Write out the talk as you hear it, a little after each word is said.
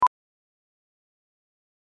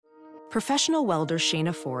Professional welder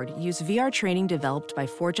Shayna Ford used VR training developed by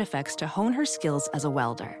ForgeFX to hone her skills as a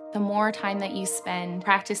welder. The more time that you spend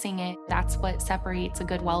practicing it, that's what separates a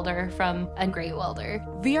good welder from a great welder.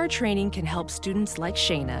 VR training can help students like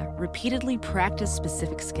Shayna repeatedly practice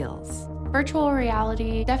specific skills. Virtual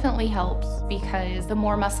reality definitely helps because the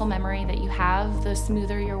more muscle memory that you have, the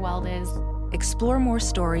smoother your weld is. Explore more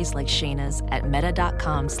stories like Shayna's at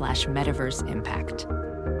meta.com/metaverseimpact.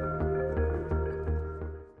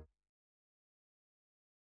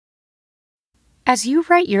 As you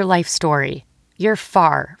write your life story, you're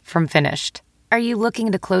far from finished. Are you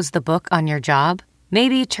looking to close the book on your job?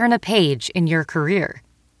 Maybe turn a page in your career?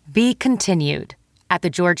 Be continued at the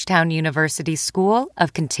Georgetown University School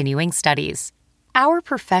of Continuing Studies. Our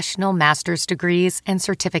professional master's degrees and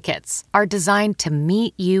certificates are designed to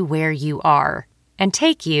meet you where you are and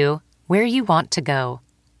take you where you want to go.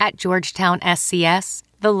 At Georgetown SCS,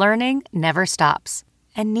 the learning never stops,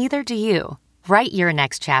 and neither do you. Write your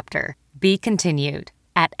next chapter. Be continued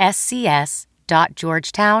at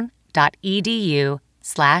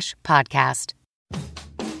scs.georgetown.edu/podcast.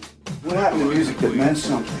 What happened to music that meant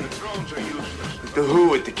something? The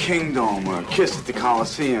Who at the Kingdom or Kiss at the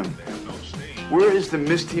Coliseum. Where is the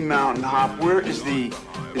Misty Mountain Hop? Where is the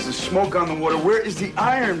Smoke on the Water? Where is the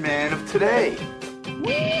Iron Man of today?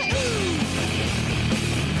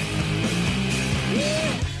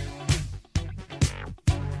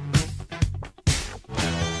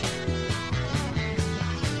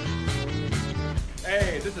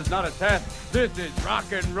 Hey, this is not a test. This is rock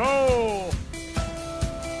and roll.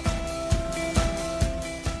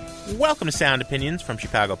 Welcome to Sound Opinions from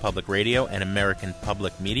Chicago Public Radio and American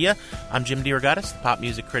Public Media. I'm Jim DeRogatis, the pop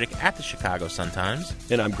music critic at the Chicago Sun-Times.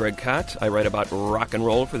 And I'm Greg Kot. I write about rock and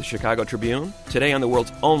roll for the Chicago Tribune. Today on the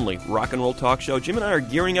world's only rock and roll talk show, Jim and I are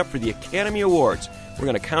gearing up for the Academy Awards. We're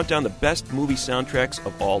going to count down the best movie soundtracks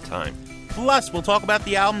of all time. Plus, we'll talk about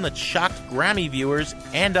the album that shocked Grammy viewers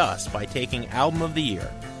and us by taking Album of the Year.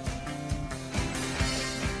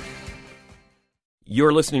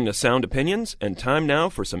 You're listening to Sound Opinions, and time now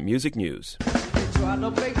for some music news. Try to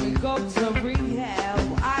make me go to rehab.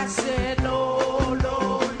 I said no,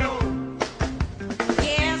 no, no.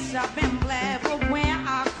 Yes, I've been glad, but when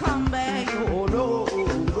I come back, oh no,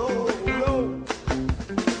 no, no.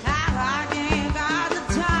 I ain't got the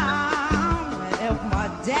time. If my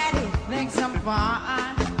daddy thinks I'm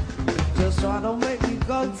fine, just try to make me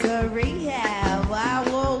go to rehab. I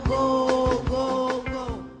will go, go,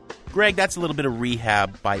 go. Greg, that's a little bit of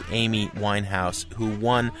Rehab by Amy Winehouse, who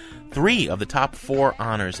won 3 of the top 4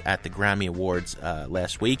 honors at the Grammy Awards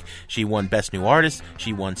last week. She won Best New Artist,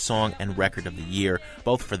 she won Song and Record of the Year,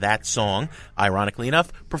 both for that song, ironically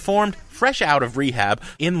enough, performed fresh out of rehab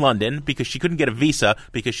in London because she couldn't get a visa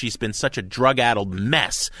because she's been such a drug-addled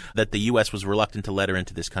mess that the U.S. was reluctant to let her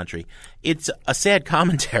into this country. It's a sad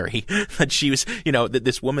commentary that she was, that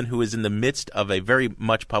this woman who is in the midst of a very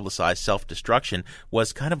much publicized self-destruction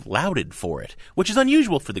was kind of lauded for it, which is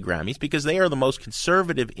unusual for the Grammys because they are the most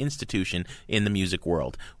conservative institution in the music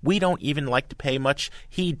world. We don't even like to pay much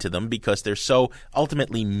heed to them because they're so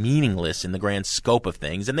ultimately meaningless in the grand scope of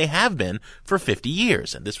things, and they have been for 50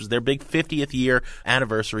 years. And this was their big 50th year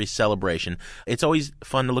anniversary celebration. It's always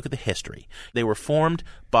fun to look at the history. They were formed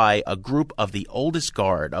by a group of the oldest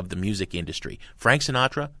guard of the music industry: Frank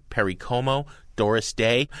Sinatra, Perry Como, Doris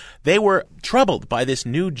Day. They were troubled by this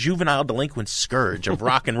new juvenile delinquent scourge of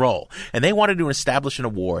rock and roll, and they wanted to establish an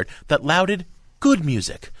award that lauded good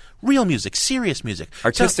music, real music, serious music.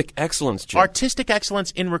 Artistic excellence, Jim. Artistic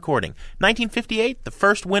excellence in recording. 1958, the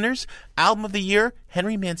first winners, Album of the Year,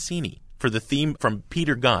 Henry Mancini for the theme from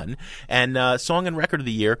Peter Gunn, and Song and Record of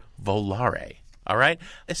the Year, Volare. All right?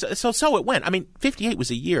 So it went. I mean, 58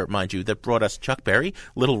 was a year, mind you, that brought us Chuck Berry,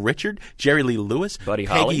 Little Richard, Jerry Lee Lewis, Buddy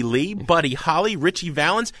Peggy Holly. Lee, Buddy Holly, Richie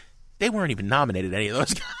Valens. They weren't even nominated, any of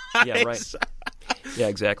those guys. Yeah, right. Yeah,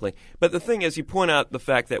 exactly. But the thing is, you point out the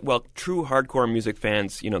fact that, well, true hardcore music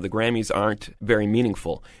fans, the Grammys aren't very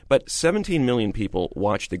meaningful. But 17 million people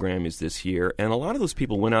watched the Grammys this year, and a lot of those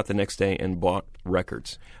people went out the next day and bought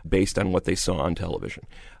records based on what they saw on television.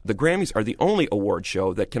 The Grammys are the only award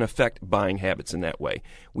show that can affect buying habits in that way.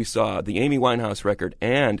 We saw the Amy Winehouse record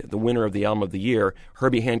and the winner of the Album of the Year,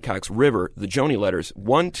 Herbie Hancock's River, the Joni Letters,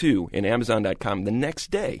 1-2 in Amazon.com the next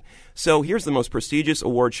day. So here's the most prestigious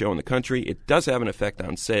award show in the country. It does have an effect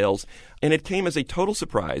on sales, and it came as a total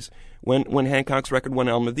surprise when Hancock's record won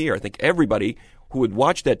Album of the Year. I think everybody who had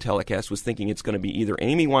watched that telecast was thinking it's going to be either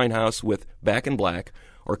Amy Winehouse with Back in Black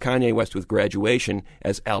or Kanye West with Graduation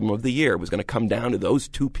as Album of the Year. It was going to come down to those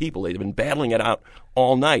two people. They'd been battling it out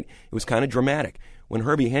all night. It was kind of dramatic. When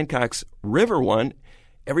Herbie Hancock's River won,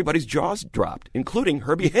 everybody's jaws dropped, including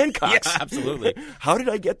Herbie Hancock's. Yeah, absolutely. How did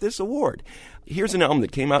I get this award? Here's an album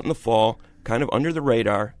that came out in the fall, kind of under the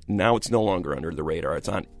radar. Now it's no longer under the radar. It's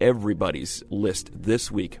on everybody's list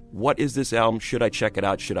this week. What is this album? Should I check it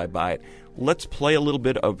out? Should I buy it? Let's play a little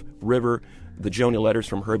bit of River, the Joni Letters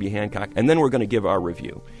from Herbie Hancock, and then we're going to give our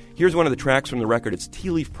review. Here's one of the tracks from the record. It's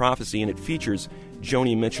Tea Leaf Prophecy, and it features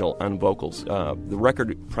Joni Mitchell on vocals. The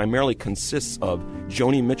record primarily consists of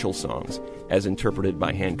Joni Mitchell songs as interpreted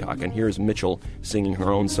by Hancock, and here's Mitchell singing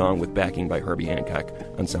her own song with backing by Herbie Hancock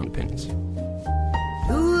on Sound Opinions.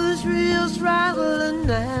 To Israel's rival and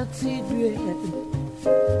Nazi dread,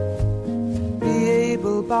 the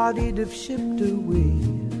able-bodied have shipped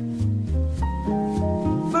away.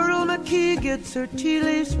 Merle McKee gets her tea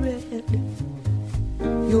lace red.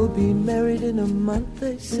 You'll be married in a month,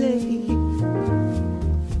 they say.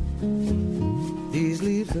 These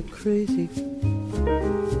leaves are crazy.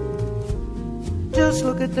 Just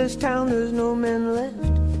look at this town, there's no men left.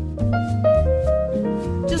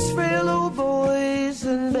 Just frail old boys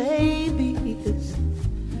and babies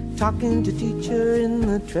talking to teacher in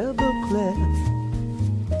the treble clef.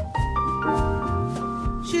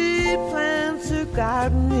 She plants her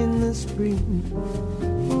garden in the spring.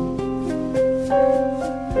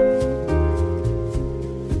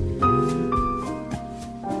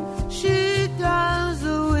 She does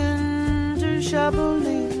the winter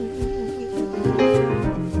shoveling.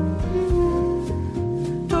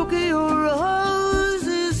 Tokyo Rose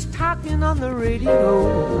is talking on the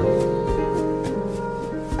radio.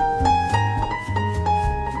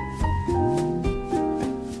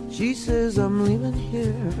 She says I'm leaving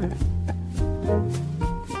here,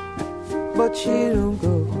 but she don't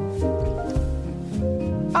go.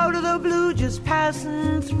 Out of the blue, just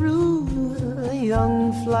passing through, a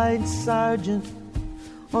young flight sergeant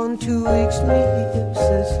on 2 weeks' leave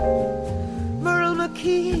says, Merle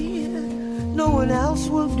McKee, no one else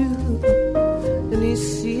will do. And he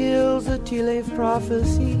seals the Tea Leaf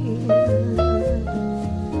Prophecy.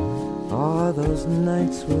 Oh, those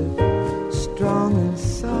nights were strong and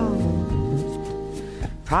soft,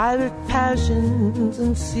 private passions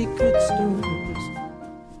and secret storms.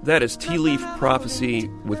 That is Tea Leaf Prophecy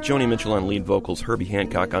with Joni Mitchell on lead vocals, Herbie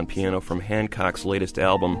Hancock on piano from Hancock's latest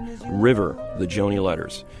album, River, the Joni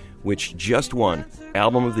Letters, which just won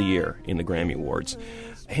Album of the Year in the Grammy Awards.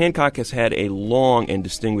 Hancock has had a long and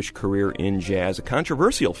distinguished career in jazz, a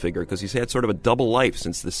controversial figure because he's had sort of a double life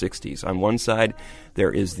since the 60s. On one side,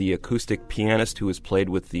 there is the acoustic pianist who has played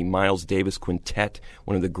with the Miles Davis Quintet,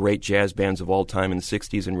 one of the great jazz bands of all time in the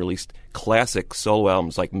 60s, and released classic solo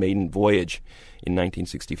albums like Maiden Voyage in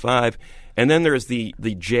 1965. And then there's the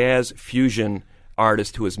jazz fusion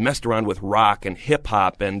artist who has messed around with rock and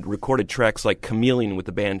hip-hop and recorded tracks like Chameleon with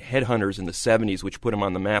the band Headhunters in the 70s, which put him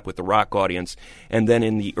on the map with the rock audience. And then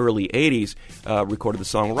in the early 80s, recorded the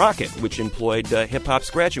song Rocket, which employed hip-hop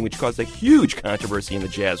scratching, which caused a huge controversy in the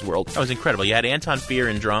jazz world. That was incredible. You had Anton Fear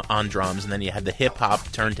on drums, and then you had the hip-hop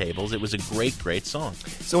turntables. It was a great, great song.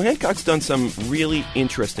 So Hancock's done some really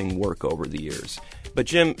interesting work over the years. But,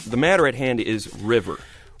 Jim, the matter at hand is River.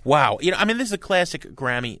 Wow. This is a classic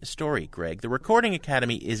Grammy story, Greg. The Recording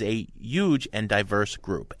Academy is a huge and diverse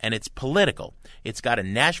group, and it's political. It's got a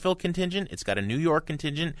Nashville contingent, it's got a New York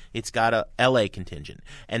contingent, it's got a L.A. contingent.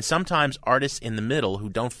 And sometimes artists in the middle who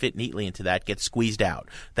don't fit neatly into that get squeezed out.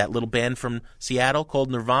 That little band from Seattle called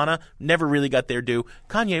Nirvana never really got their due.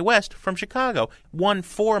 Kanye West from Chicago won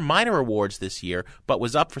 4 minor awards this year, but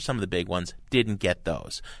was up for some of the big ones, didn't get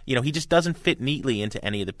those. He just doesn't fit neatly into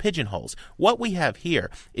any of the pigeonholes. What we have here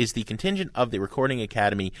is the contingent of the Recording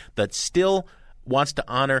Academy that still wants to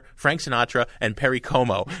honor Frank Sinatra and Perry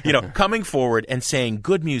Como, coming forward and saying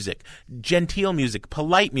good music, genteel music,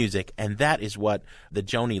 polite music, and that is what the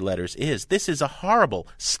Joni Letters is. This is a horrible,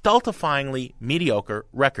 stultifyingly mediocre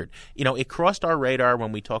record. It crossed our radar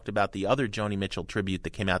when we talked about the other Joni Mitchell tribute that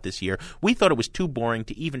came out this year. We thought it was too boring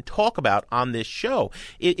to even talk about on this show.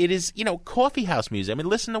 It is, coffee house music.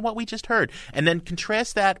 Listen to what we just heard, and then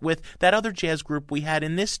contrast that with that other jazz group we had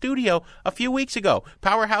in this studio a few weeks ago,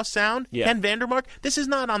 Powerhouse Sound, yeah. Ken Vandermark. This is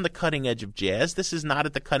not on the cutting edge of jazz. This is not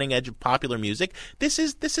at the cutting edge of popular music. This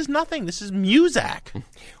is nothing. This is Muzak.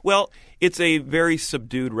 Well, it's a very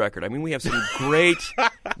subdued record. We have some great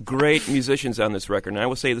great musicians on this record. And I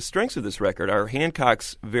will say the strengths of this record are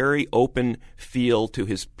Hancock's very open feel to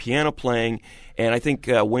his piano playing, and I think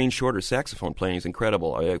Wayne Shorter's saxophone playing is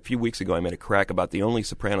incredible. A few weeks ago I made a crack about the only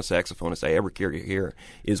soprano saxophonist I ever care to hear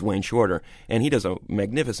is Wayne Shorter, and he does a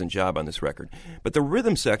magnificent job on this record. But the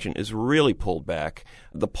rhythm section is really pulled back.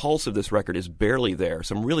 The pulse of this record is barely there.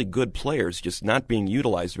 Some really good players just not being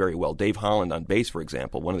utilized very well. Dave Holland on bass, for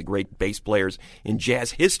example, one of the great bass players in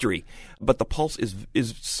jazz history. But the pulse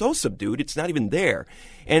is so subdued, it's not even there.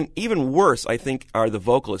 And even worse, I think, are the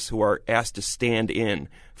vocalists who are asked to stand in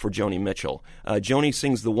for Joni Mitchell. Joni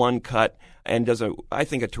sings the one cut and does, I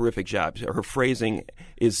think, a terrific job. Her phrasing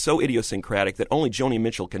is so idiosyncratic that only Joni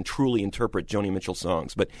Mitchell can truly interpret Joni Mitchell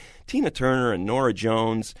songs. But Tina Turner and Norah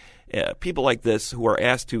Jones, people like this who are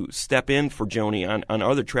asked to step in for Joni on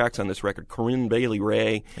other tracks on this record, Corinne Bailey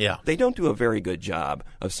Rae, they don't do a very good job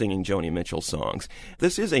of singing Joni Mitchell songs.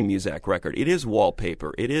 This is a Muzak record. It is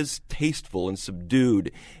wallpaper. It is tasteful and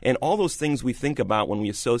subdued, and all those things we think about when we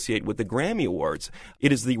associate with the Grammy Awards.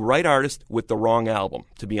 It is the right artist with the wrong album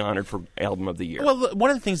to be honored for Album of the Year. Well, one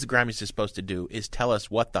of the things the Grammys is supposed to do is tell us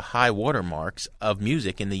what the high watermarks of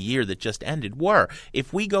music in the year that just ended were.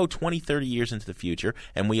 If we go 20, 30 years into the future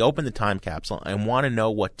and we open the time capsule and want to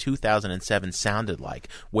know what 2007 sounded like,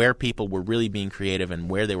 where people were really being creative and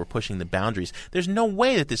where they were pushing the boundaries, there's no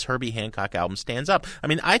way that this Herbie Hancock album stands up. I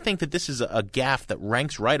mean, I think that this is a gaffe that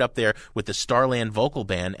ranks right up there with the Starland Vocal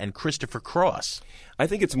Band and Christopher Cross. I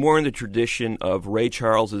think it's more in the tradition of Ray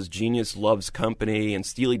Charles's Genius Loves Company and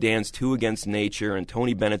Steely Dan's Two Against Nature and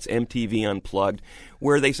Tony Bennett's MTV Unplugged,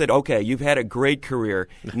 where they said, okay, you've had a great career.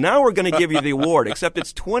 Now we're going to give you the award, except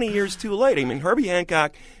it's 20 years too late. I mean, Herbie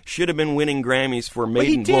Hancock should have been winning Grammys for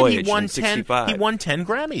Maiden Voyage in 65. He won 10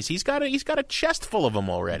 Grammys. He's got a chest full of them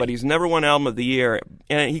already. But he's never won Album of the Year,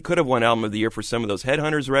 and he could have won Album of the Year for some of those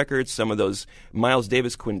Headhunters records, some of those Miles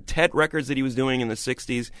Davis Quintet records that he was doing in the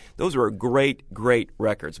 60s. Those were great, great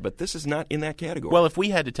records, but this is not in that category. Well, if we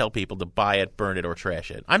had to tell people to buy it, burn it, or trash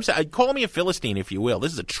it, call me a Philistine if you will.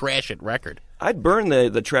 This is a trash it record. I'd burn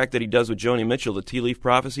the track that he does with Joni Mitchell, the Tea Leaf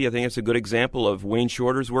Prophecy. I think it's a good example of Wayne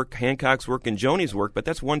Shorter's work, Hancock's work, and Joni's work, but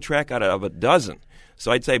that's one track out of a dozen.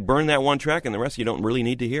 So I'd say burn that one track, and the rest you don't really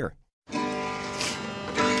need to hear.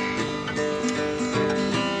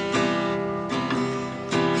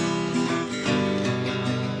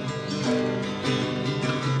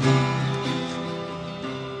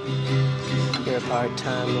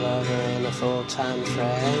 Part-time lover and a full-time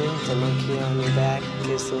friend. The monkey on your back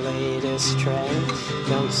is the latest trend.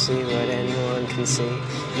 Don't see what anyone can see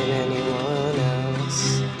in anyone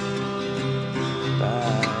else.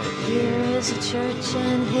 But here is a church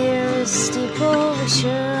and here is a steeple. We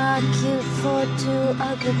sure are cute for two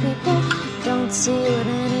ugly people. Don't see what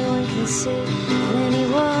anyone can see in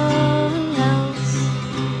anyone else.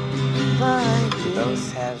 But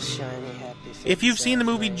both have shiny happy faces. If you've seen the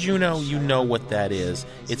movie Juno, you know what that is.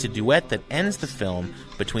 It's a duet that ends the film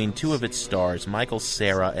between two of its stars, Michael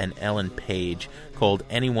Cera and Ellen Page, called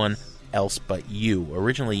Anyone Else But You,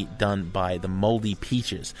 originally done by the Moldy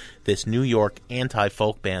Peaches, this New York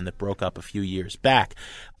anti-folk band that broke up a few years back.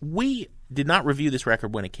 We did not review this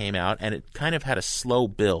record when it came out, and it kind of had a slow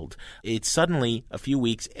build. It suddenly, a few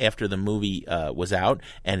weeks after the movie was out,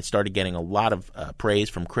 and it started getting a lot of praise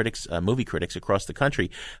from critics, movie critics across the country.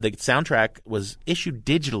 The soundtrack was issued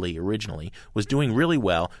digitally originally, was doing really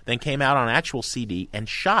well, then came out on actual CD and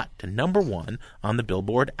shot to #1 on the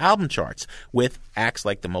Billboard album charts, with acts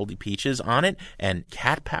like the Moldy Peaches on it, and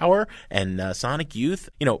Cat Power, and Sonic Youth.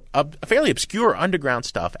 You know, a fairly obscure underground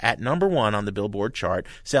stuff at #1 on the Billboard chart,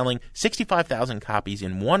 selling 65,000 copies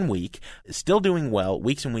in 1 week, still doing well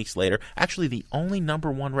weeks and weeks later. Actually, the only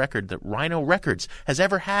 #1 record that Rhino Records has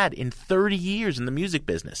ever had in 30 years in the music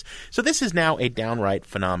business. So this is now a downright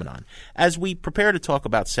phenomenon. As we prepare to talk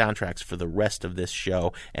about soundtracks for the rest of this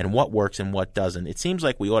show and what works and what doesn't, it seems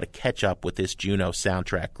like we ought to catch up with this Juno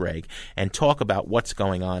soundtrack, Greg, and talk about what's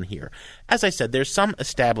going on here. As I said, there's some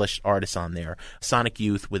established artists on there. Sonic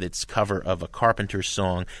Youth with its cover of a Carpenters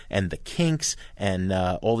song, and the Kinks, and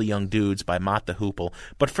All the Young Dudes by Mott the Hoople,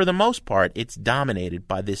 but for the most part, it's dominated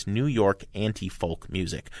by this New York anti-folk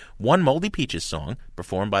music. One Moldy Peaches song,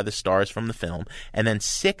 performed by the stars from the film, and then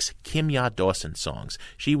 6 Kimya Dawson songs.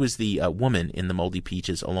 She was the woman in the Moldy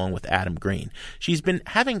Peaches along with Adam Green. She's been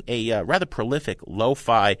having a rather prolific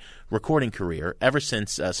lo-fi recording career ever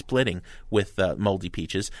since splitting with Moldy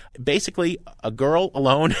Peaches. Basically, a girl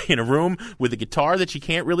alone in a room with a guitar that she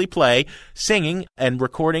can't really play, singing and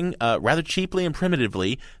recording rather cheaply and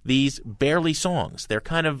primitively these barely songs. They're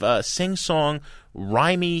kind of sing-song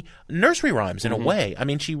rhymey nursery rhymes in a way. I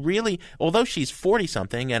mean, she really, although she's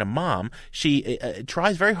 40-something and a mom, she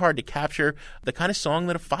tries very hard to capture the kind of song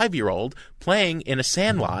that a 5-year-old playing in a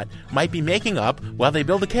sandlot might be making up while they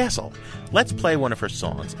build a castle. Let's play one of her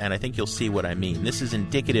songs, and I think you'll see what I mean. This is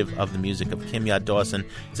indicative of the music of Kimya Dawson.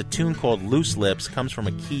 It's a tune called Loose Lips, comes from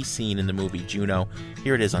a key scene in the movie Juno.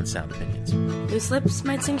 Here it is on Sound Opinions. Loose lips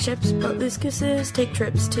might sink ships, but loose gooses take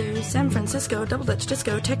trips to San Francisco, double Dutch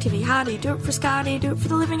disco, tech TV hottie. Do it for Scotty, do it for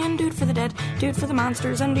the living and do it for the dead. Do it for the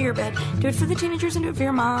monsters under your bed. Do it for the teenagers and do it for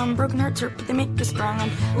your mom. Broken hearts hurt, but they make us strong.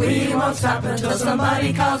 And we won't stop until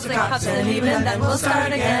somebody calls the cops, and even then we'll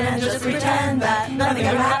start again and just pretend that nothing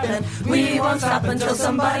ever happened. We won't stop until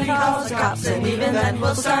somebody calls the cops, and even then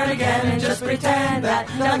we'll start again and just pretend that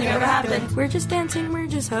nothing ever happened. We're just dancing, we're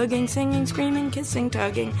just hugging, singing, screaming, kissing,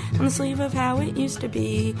 tugging on the sleeve of how it used to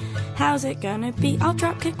be. How's it gonna be? I'll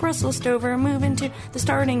drop kick Russell Stover, move into the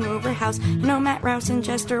starting over house. You know, Matt Rouse and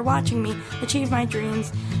Jester watching me achieve my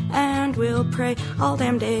dreams. And we'll pray all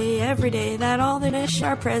damn day, every day, that all that ish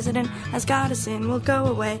our president has got us in will go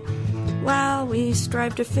away, while we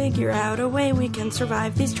strive to figure out a way we can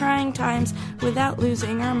survive these trying times without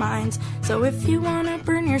losing our minds. So if you wanna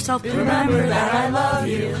burn yourself, remember that I love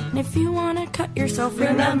you. And if you wanna cut yourself,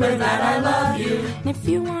 remember that I love you. And if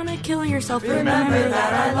you wanna kill yourself, remember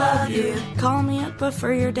that I love you. Call me up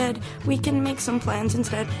before you're dead, we can make some plans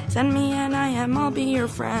instead. Send me an IM, I'll be your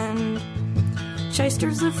friend.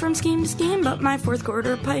 Shysters live from scheme to scheme, but my fourth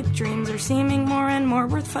quarter pipe dreams are seeming more and more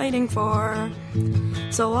worth fighting for.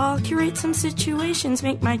 So I'll curate some situations,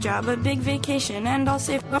 make my job a big vacation, and I'll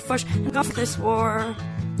save a fush and go for this war.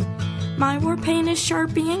 My war paint is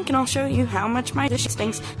Sharpie ink, and I'll show you how much my dish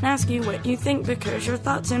stinks, and ask you what you think, because your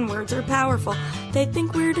thoughts and words are powerful. They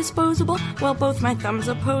think we're disposable, well, both my thumbs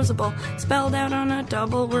opposable, spelled out on a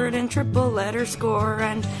double word and triple letter score.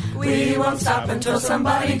 And we won't stop until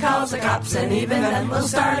somebody calls the cops, and even then we'll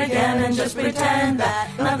start again and just pretend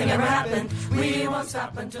that nothing ever happened. We won't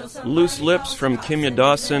stop until somebody Loose Lips from Kimya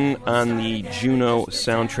Dawson on the Juno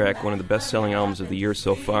soundtrack, one of the best-selling albums of the year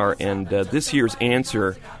so far, and this year's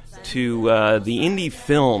answer to the indie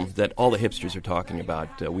film that all the hipsters are talking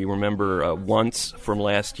about. We remember Once from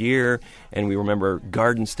last year, and we remember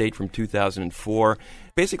Garden State from 2004.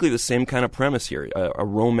 Basically the same kind of premise here, a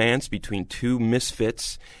romance between two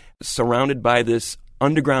misfits surrounded by this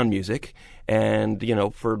underground music and, you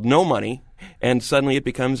know, for no money, and suddenly it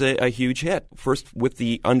becomes a huge hit, first with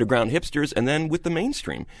the underground hipsters and then with the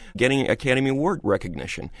mainstream, getting Academy Award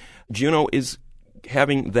recognition. Juno is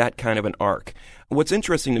having that kind of an arc. What's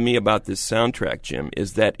interesting to me about this soundtrack, Jim,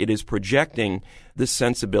 is that it is projecting this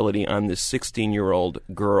sensibility on this 16-year-old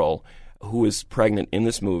girl who is pregnant in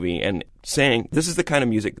this movie and saying this is the kind of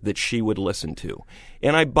music that she would listen to.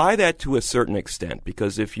 And I buy that to a certain extent,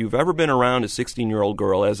 because if you've ever been around a 16-year-old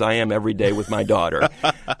girl, as I am every day with my daughter,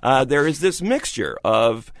 there is this mixture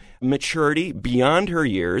of maturity beyond her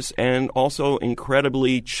years and also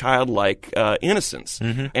incredibly childlike innocence.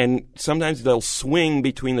 Mm-hmm. And sometimes they'll swing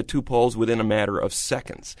between the two poles within a matter of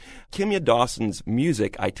seconds. Kimya Dawson's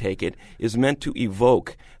music, I take it, is meant to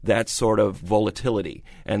evoke that sort of volatility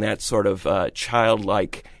and that sort of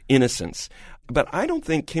childlike innocence. But I don't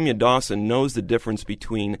think Kimya Dawson knows the difference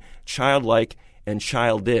between childlike and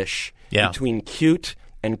childish, between cute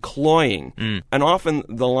and cloying. And often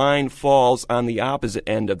the line falls on the opposite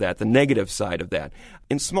end of that, the negative side of that.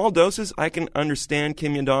 In small doses, I can understand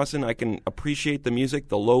Kimya Dawson. I can appreciate the music,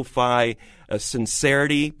 the lo-fi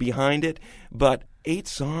sincerity behind it. But 8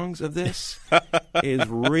 songs of this is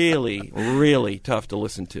really, really tough to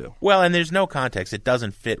listen to. Well, and there's no context. It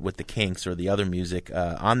doesn't fit with the Kinks or the other music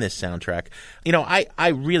on this soundtrack. You know, I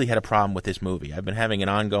really had a problem with this movie. I've been having an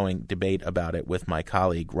ongoing debate about it with my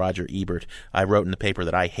colleague, Roger Ebert. I wrote in the paper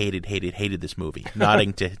that I hated this movie,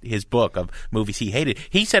 nodding to his book of movies he hated.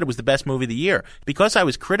 He said it was the best movie of the year. Because I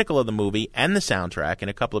was critical of the movie and the soundtrack in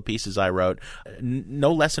a couple of pieces I wrote,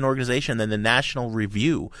 no less an organization than the National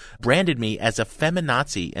Review branded me as a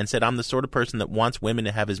feminazi and said I'm the sort of person that wants women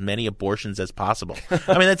to have as many abortions as possible.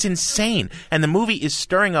 I mean, that's insane. And the movie is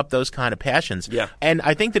stirring up those kind of passions. Yeah. And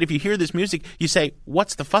I think that if you hear this music, you say,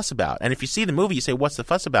 what's the fuss about? And if you see the movie, you say, what's the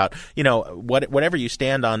fuss about? You know, whatever you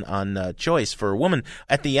stand on choice for a woman,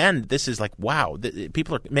 at the end, this is like, wow,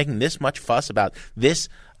 people are making this much fuss about this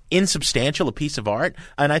insubstantial a piece of art,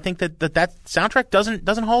 and I think that soundtrack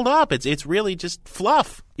doesn't hold up. It's really just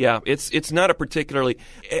fluff. Yeah, it's not a particularly,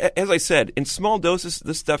 as I said, in small doses,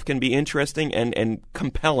 this stuff can be interesting and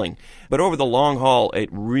compelling. But over the long haul, it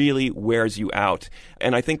really wears you out.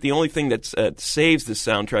 And I think the only thing that saves this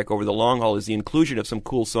soundtrack over the long haul is the inclusion of some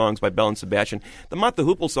cool songs by Belle and Sebastian. The Mott the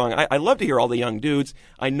Hoople song, I love to hear all the young dudes.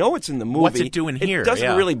 I know it's in the movie. What's it doing here? It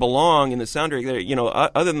doesn't really belong in the soundtrack. You know,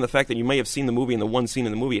 other than the fact that you may have seen the movie and the one scene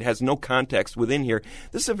in the movie, it has no context within here.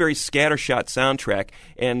 This is a very scattershot soundtrack.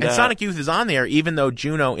 And Sonic Youth is on there, even though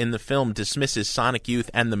Juno in the film dismisses Sonic Youth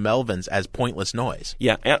and the Melvins as pointless noise.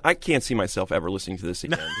 Yeah, I can't see myself ever listening to this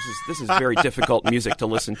again. This is very difficult music to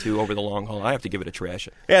listen to over the long haul. I have to give it a trash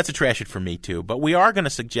it. Yeah, it's a trash it for me too. But we are going to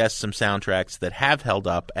suggest some soundtracks that have held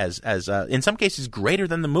up as in some cases greater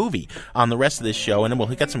than the movie on the rest of this show, and then we'll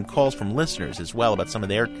get some calls from listeners as well about some of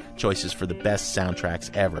their choices for the best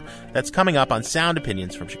soundtracks ever. That's coming up on Sound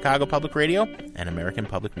Opinions from Chicago Public Radio and American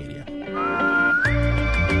Public Media.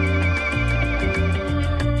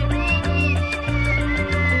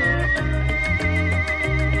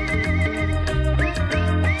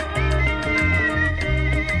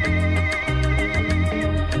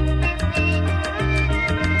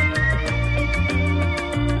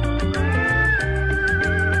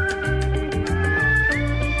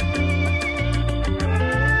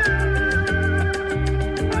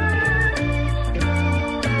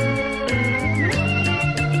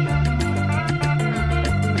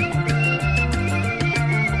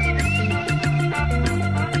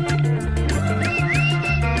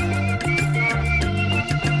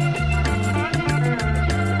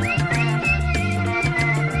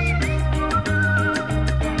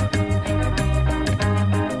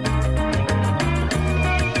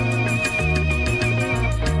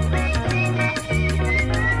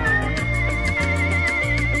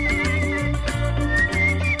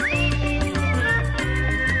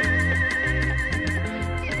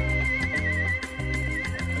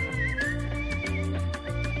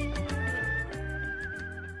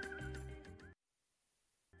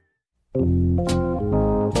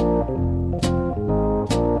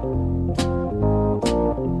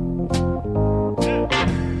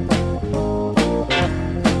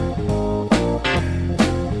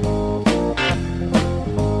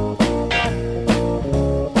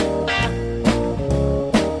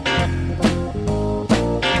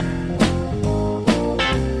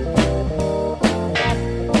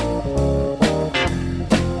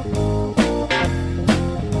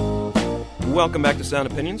 Welcome back to Sound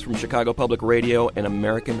Opinions from Chicago Public Radio and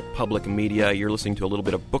American Public Media. You're listening to a little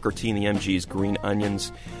bit of Booker T and the MG's Green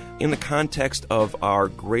Onions in the context of our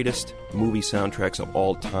greatest movie soundtracks of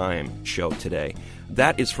all time show today.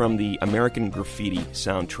 That is from the American Graffiti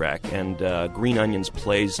soundtrack, and Green Onions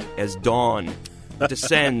plays as Dawn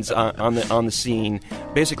descends on the scene.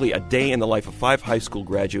 Basically, a day in the life of 5 high school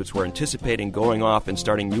graduates who are anticipating going off and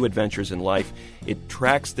starting new adventures in life. It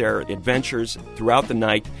tracks their adventures throughout the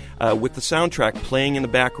night with the soundtrack playing in the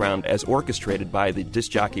background as orchestrated by the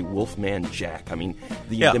disc jockey Wolfman Jack. I mean,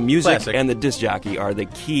 the music classic. And the disc jockey are the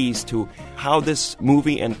keys to how this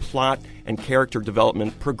movie and plot and character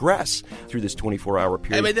development progress through this 24-hour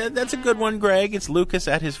period. I mean, that's a good one, Greg. It's Lucas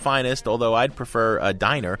at his finest, although I'd prefer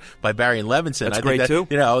Diner by Barry Levinson. That's great, too.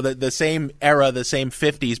 You know, the same era, the same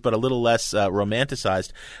 50s, but a little less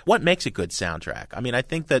romanticized. What makes a good soundtrack? I mean, I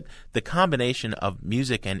think that the combination of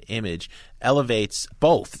music and image elevates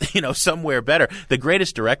both, you know, somewhere better. The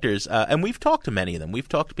greatest directors, and we've talked to many of them. We've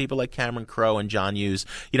talked to people like Cameron Crowe and John Hughes.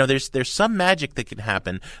 You know, there's some magic that can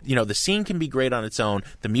happen. You know, the scene can be great on its own.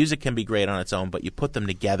 The music can be great on its own, but you put them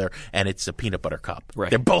together and it's a peanut butter cup. Right.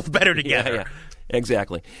 They're both better together. Yeah.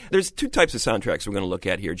 Exactly. There's 2 types of soundtracks we're going to look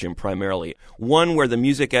at here, Jim, primarily. One where the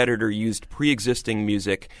music editor used pre-existing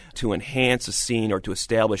music to enhance a scene or to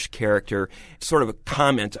establish character, sort of a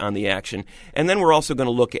comment on the action. And then we're also going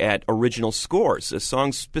to look at original scores,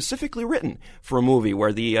 songs specifically written for a movie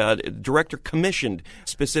where the director commissioned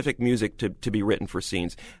specific music to be written for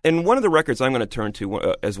scenes. And one of the records I'm going to turn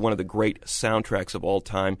to as one of the great soundtracks of all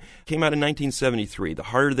time came out in 1973, The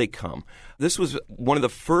Harder They Come. This was one of the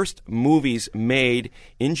first movies made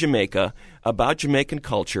in Jamaica about Jamaican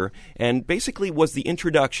culture and basically was the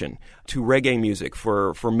introduction to reggae music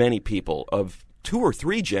for many people of 2 or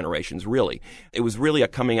 3 generations, really. It was really a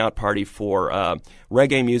coming out party for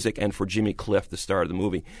reggae music and for Jimmy Cliff, the star of the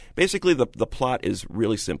movie. Basically, the plot is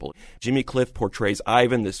really simple. Jimmy Cliff portrays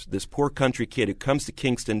Ivan, this poor country kid who comes to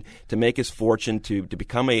Kingston to make his fortune, to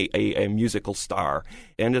become a musical star,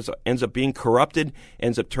 and ends up being corrupted,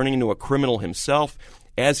 ends up turning into a criminal himself.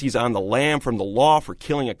 As he's on the lam from the law for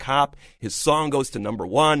killing a cop, his song goes to number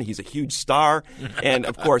 1. He's a huge star, and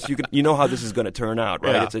of course, you know how this is going to turn out,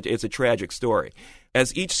 right? Yeah. It's a tragic story.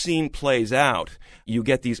 as each scene plays out, you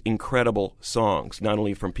get these incredible songs, not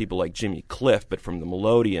only from people like Jimmy Cliff, but from the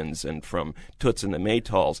Melodians and from Toots and the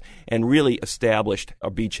Maytals, and really established a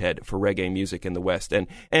beachhead for reggae music in the West, and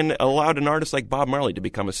allowed an artist like Bob Marley to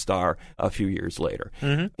become a star a few years later.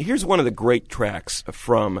 Mm-hmm. Here's one of the great tracks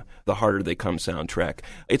from the Harder They Come soundtrack.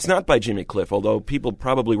 It's not by Jimmy Cliff, although people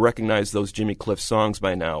probably recognize those Jimmy Cliff songs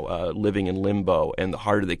by now, Living in Limbo and the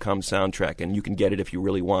Harder They Come soundtrack, and you can get it if you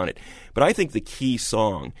really want it. But I think the key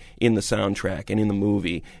song in the soundtrack and in the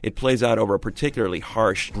movie, it plays out over a particularly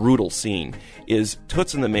harsh, brutal scene, is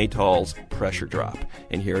Toots and the Maytals' Pressure Drop.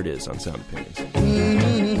 And here it is on Sound Opinions.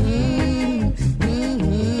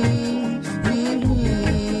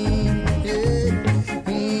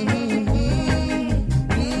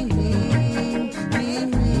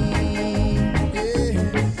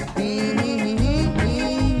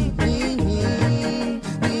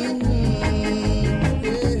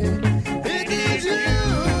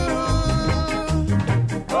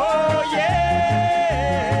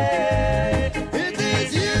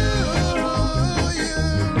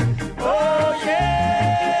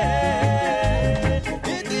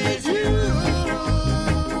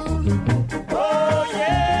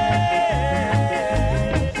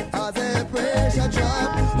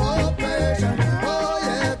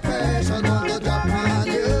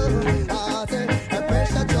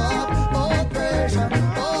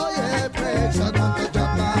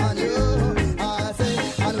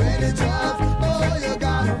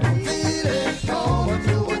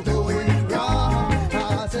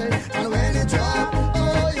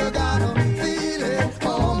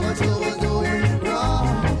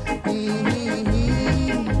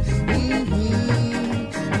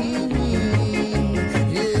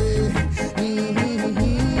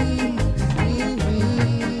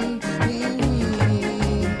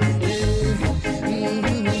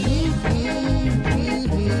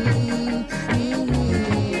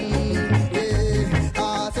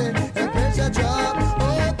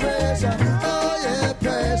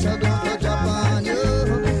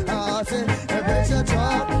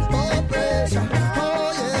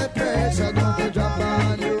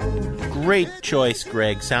 Great choice,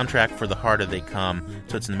 Greg. Soundtrack for The Harder They Come,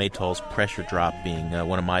 Toots and the Maytals' Pressure Drop being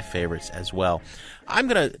one of my favorites as well. I'm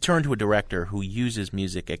going to turn to a director who uses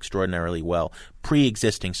music extraordinarily well,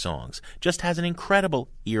 pre-existing songs, just has an incredible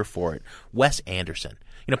ear for it, Wes Anderson.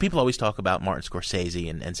 You know, people always talk about Martin Scorsese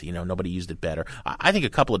and say, you know, nobody used it better. I think a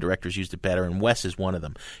couple of directors used it better, and Wes is one of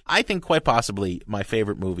them. I think quite possibly my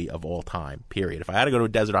favorite movie of all time, period. If I had to go to a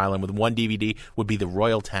desert island with one DVD, would be The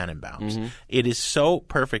Royal Tenenbaums. Mm-hmm. It is so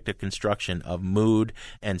perfect a construction of mood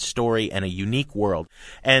and story and a unique world.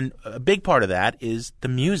 And a big part of that is the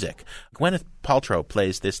music. Gwyneth Paltrow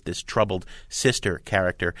plays this troubled sister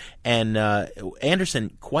character, and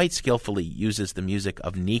Anderson quite skillfully uses the music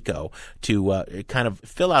of Nico to kind of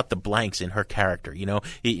fill out the blanks in her character. You know,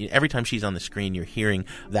 every time she's on the screen, you're hearing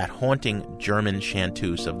that haunting German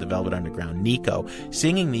chanteuse of the Velvet Underground, Nico,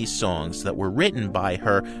 singing these songs that were written by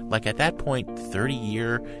her, like at that point,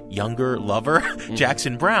 30-year younger lover,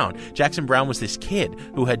 Jackson Browne. Jackson Browne was this kid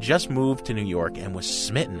who had just moved to New York and was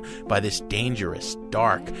smitten by this dangerous,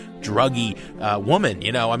 dark, druggy woman.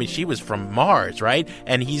 You know, I mean, she was from Mars, right?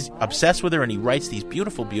 And he's obsessed with her, and he writes these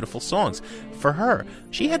beautiful, beautiful songs for her.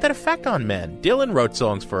 She had that effect on men. Dylan wrote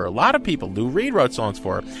songs for her. A lot of people. Lou Reed wrote songs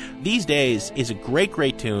for her. These Days is a great,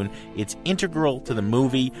 great tune. It's integral to the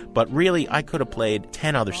movie, but really, I could have played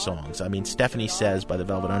 10 other songs. I mean, Stephanie Says by the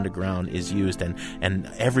Velvet Underground is used, and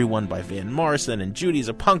Everyone by Van Morrison, and Judy's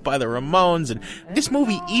a Punk by the Ramones, and this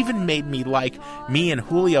movie even made me like Me and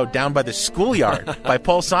Julio Down by the Schoolyard by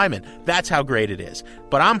Paul Simon. That's how great it is.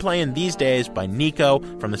 But I'm playing These Days by Nico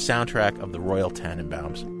from the soundtrack of The Royal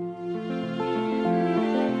Tenenbaums.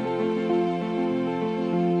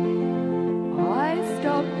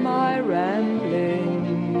 Stop my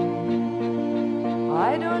rambling.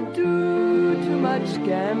 I don't do too much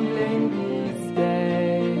gambling these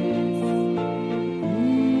days.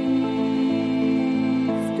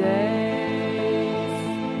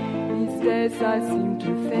 These days I seem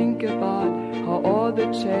to think about how all the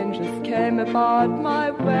changes came about my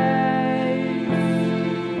way.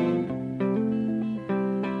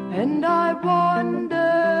 And I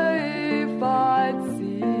wonder if I'd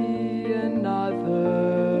see another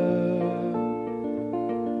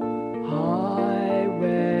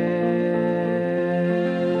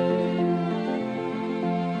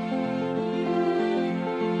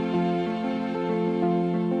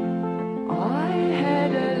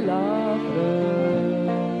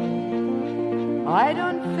I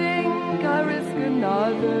don't think I risk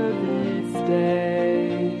another these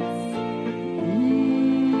days.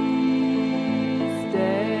 These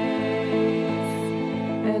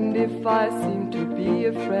if I seem to be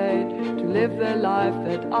afraid to live the life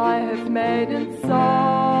that I have made in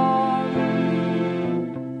song.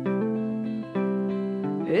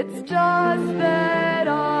 It's just that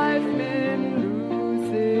I've been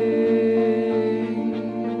losing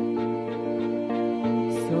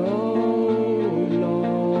so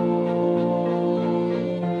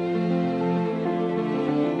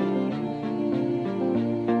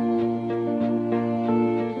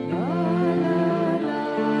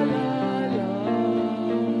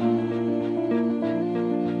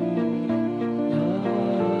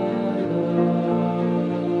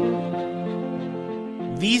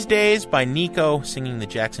These Days by Nico, singing the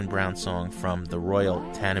Jackson Browne song from the Royal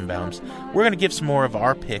Tannenbaums. We're going to give some more of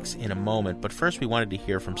our picks in a moment, but first we wanted to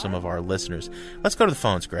hear from some of our listeners. Let's go to the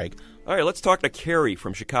phones, Greg. All right, let's talk to Carrie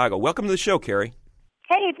from Chicago. Welcome to the show, Carrie.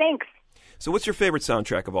 Hey, thanks. So what's your favorite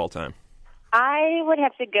soundtrack of all time? I would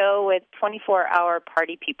have to go with 24-Hour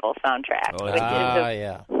Party People soundtrack. Oh,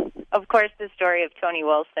 yeah. Of course, the story of Tony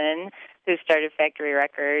Wilson, who started Factory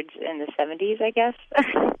Records in the 70s, I guess.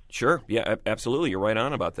 Sure. Yeah, absolutely. You're right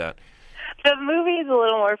on about that. The movie is a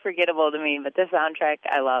little more forgettable to me, but the soundtrack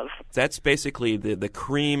I love. That's basically the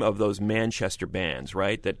cream of those Manchester bands,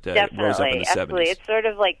 right? That Definitely, rose up in the 70s. Absolutely. It's sort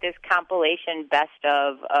of like this compilation best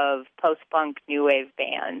of post-punk new wave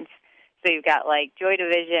bands. So you've got like Joy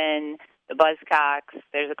Division, the Buzzcocks,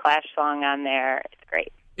 there's a Clash song on there. It's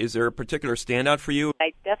great. Is there a particular standout for you?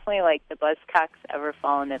 I definitely like the Buzzcocks' Ever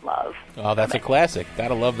Fallen in Love. Oh, that's a classic.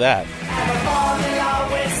 Gotta love that. Ever fallen in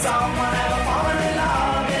love with someone, ever fallen in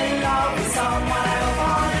love with someone, ever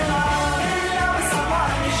fallen in love with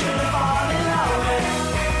someone you shouldn't fall in love with.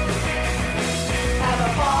 Ever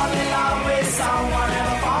fallen in love with someone,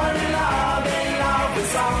 ever fallen in love with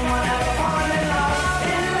someone, ever fallen in love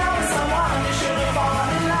with someone you shouldn't fall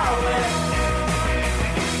in love with.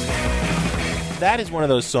 That is one of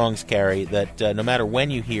those songs, Carrie, that no matter when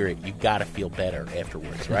you hear it, you gotta feel better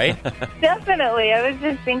afterwards, right? Definitely. I was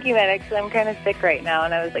just thinking that actually I'm kind of sick right now,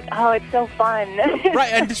 and I was like, oh, it's so fun.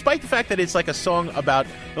 Right, and despite the fact that it's like a song about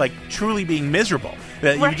like truly being miserable,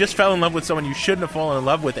 that you just fell in love with someone you shouldn't have fallen in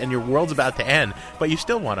love with and your world's about to end, but you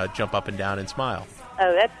still want to jump up and down and smile.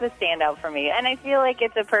 Oh, that's the standout for me. And I feel like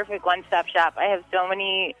it's a perfect one-stop shop. I have so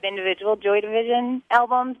many individual Joy Division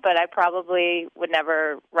albums, but I probably would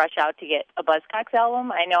never rush out to get a Buzzcocks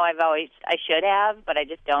album. I know I should have, but I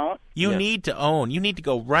just don't. You need to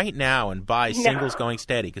go right now and buy Singles Going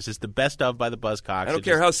Steady, because it's the best of by the Buzzcocks. I don't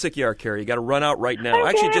care how sick you are, Carrie. You got to run out right now.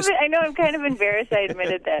 I know I'm kind of embarrassed I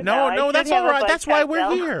admitted that. No, that's all right. That's why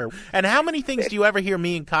we're here. And how many things do you ever hear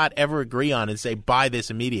me and Cott ever agree on and say, buy this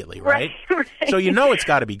immediately, right? Right. So you know it's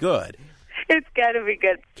got to be good. It's got to be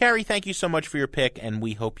good. Carrie, thank you so much for your pick, and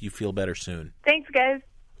we hope you feel better soon. Thanks, guys.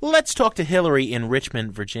 Let's talk to Hillary in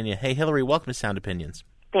Richmond, Virginia. Hey, Hillary, welcome to Sound Opinions.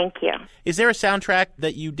 Thank you. Is there a soundtrack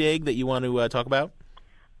that you dig that you want to talk about?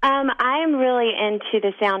 I'm really into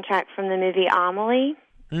the soundtrack from the movie Amelie.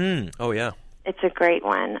 Oh, yeah. It's a great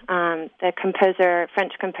one. The composer,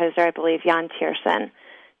 French composer, I believe, Jan Tiersen,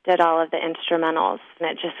 did all of the instrumentals, and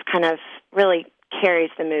it just kind of really carries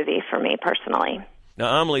the movie for me personally.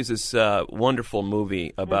 Now, Amelie's this wonderful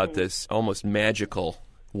movie about this almost magical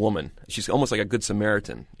woman. She's almost like a good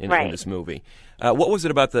Samaritan in this movie. What was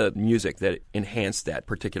it about the music that enhanced that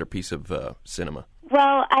particular piece of cinema?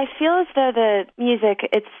 Well, I feel as though the music,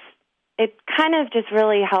 it kind of just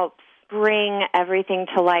really helps bring everything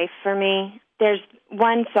to life for me. There's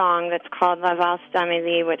one song that's called La Valse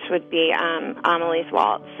d'Amélie, which would be Amelie's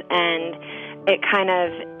Waltz, and it kind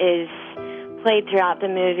of is played throughout the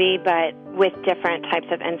movie, but with different types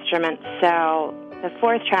of instruments. So the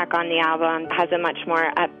fourth track on the album has a much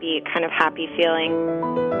more upbeat, kind of happy feeling.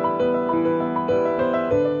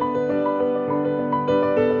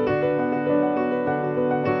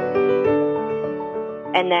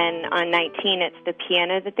 And then on 19, it's the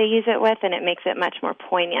piano that they use it with, and it makes it much more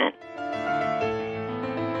poignant.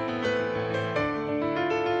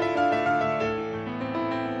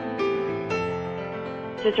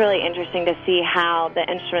 It's really interesting to see how the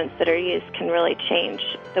instruments that are used can really change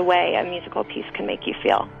the way a musical piece can make you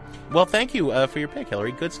feel. Well, thank you for your pick,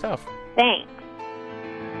 Hillary. Good stuff. Thanks.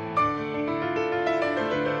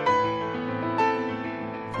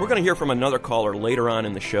 We're going to hear from another caller later on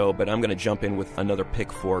in the show, but I'm going to jump in with another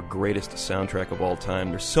pick for greatest soundtrack of all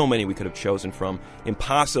time. There's so many we could have chosen from.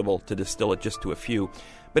 Impossible to distill it just to a few.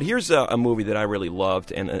 But here's a movie that I really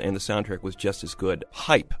loved, and the soundtrack was just as good.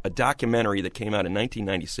 Hype, a documentary that came out in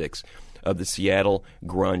 1996 of the Seattle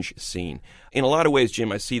grunge scene. In a lot of ways,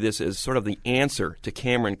 Jim, I see this as sort of the answer to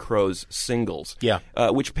Cameron Crowe's Singles,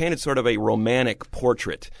 which painted sort of a romantic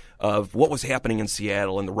portrait of what was happening in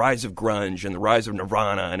Seattle and the rise of grunge and the rise of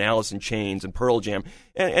Nirvana and Alice in Chains and Pearl Jam.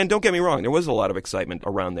 And don't get me wrong, there was a lot of excitement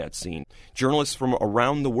around that scene. Journalists from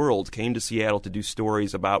around the world came to Seattle to do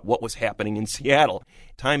stories about what was happening in Seattle.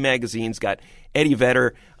 Time magazine's got Eddie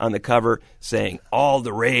Vedder on the cover saying, all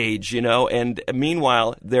the rage, and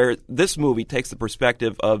meanwhile, this movie takes the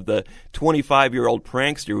perspective of the 25-year-old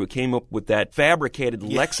prankster who came up with that fabricated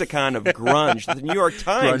lexicon of grunge that the New York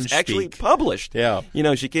Times actually published. Yeah.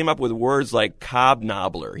 She came up with words like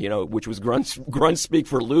cobnobbler, which was grunge speak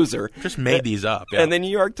for loser. Just made these up. Yeah. And the New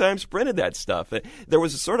York Times printed that stuff. There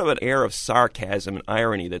was a sort of an air of sarcasm and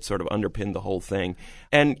irony that sort of underpinned the whole thing.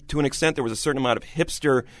 And to an extent, there was a certain amount of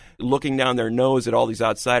hipster looking down their nose at all these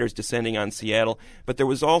outsiders descending on Seattle. But there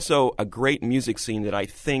was also a great music scene that I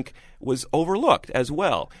think was overlooked as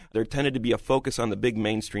well. There tended to be a focus on the big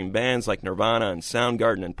mainstream bands like Nirvana and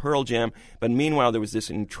Soundgarden and Pearl Jam. But meanwhile, there was this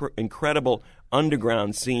incredible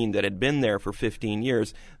underground scene that had been there for 15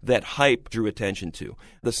 years that Hype drew attention to.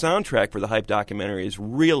 The soundtrack for the Hype documentary is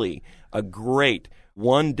really a great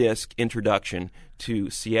one-disc introduction to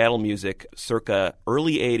Seattle music circa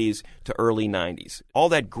early 80s to early 90s. All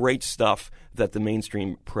that great stuff that the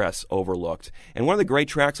mainstream press overlooked. And one of the great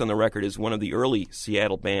tracks on the record is one of the early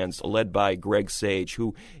Seattle bands led by Greg Sage,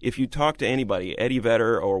 who, if you talk to anybody, Eddie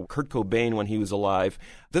Vedder or Kurt Cobain when he was alive,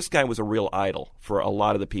 this guy was a real idol for a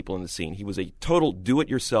lot of the people in the scene. He was a total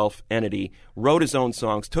do-it-yourself entity, wrote his own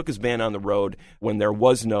songs, took his band on the road when there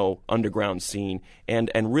was no underground scene,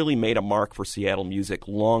 and really made a mark for Seattle music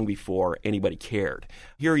long before anybody cared.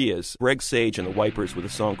 Here he is, Greg Sage and the Wipers, with a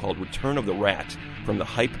song called Return of the Rat from the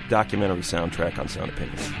Hype documentary soundtrack on Sound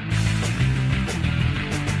Opinions.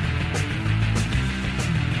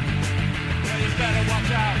 Well, you better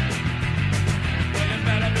watch out. Well, you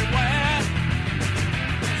better beware.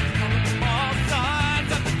 She's coming from all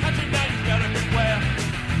sides of the country, now you better beware.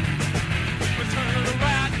 Return of the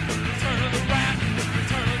rat, return of the rat,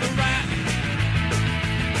 return of the rat.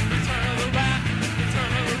 Return of the rat,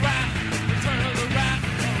 return of the rat, return of the rat.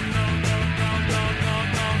 Oh, no, no, no, no, no,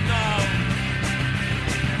 no, no.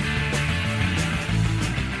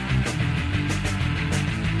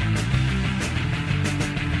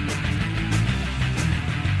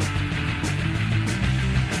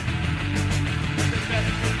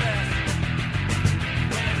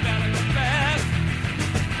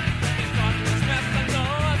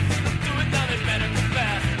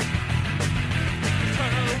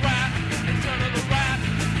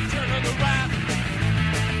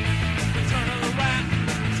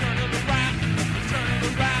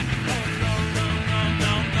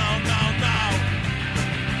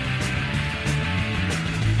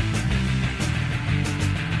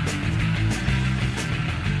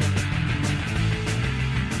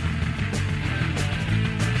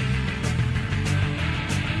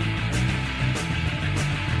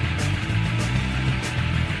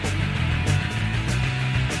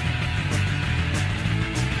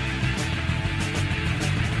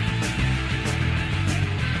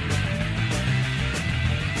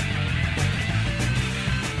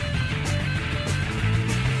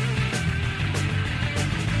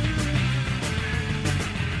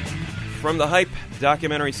 From the Hype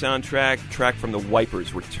documentary soundtrack, track from the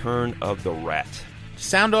Wipers, Return of the Rat.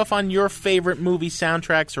 Sound off on your favorite movie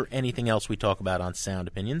soundtracks or anything else we talk about on Sound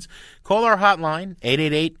Opinions. Call our hotline,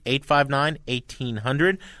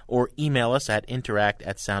 888-859-1800, or email us at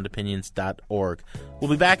interact@soundopinions.org.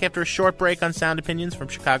 We'll be back after a short break on Sound Opinions from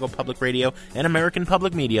Chicago Public Radio and American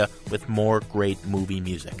Public Media with more great movie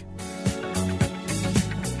music.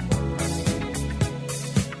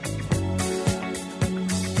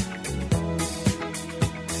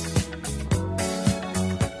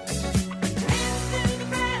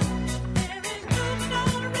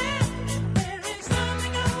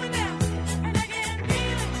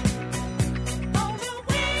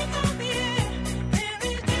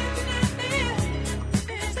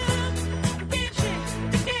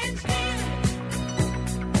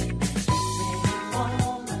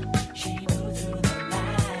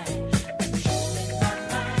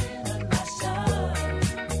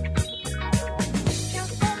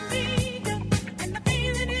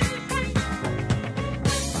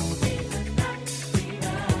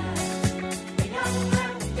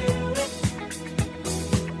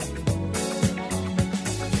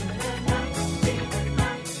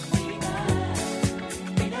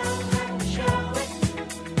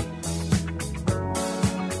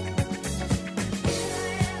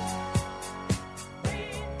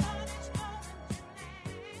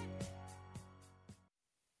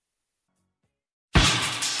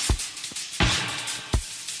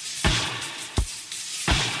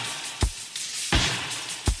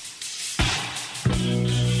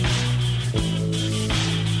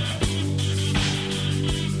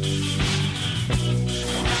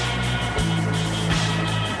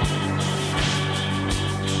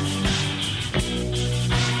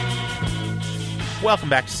 Welcome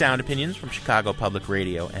back to Sound Opinions from Chicago Public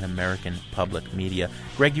Radio and American Public Media.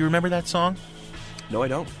 Greg, do you remember that song? No, I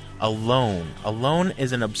don't. Alone. Alone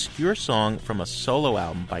is an obscure song from a solo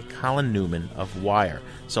album by Colin Newman of Wire.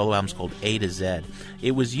 Solo album's called A to Z.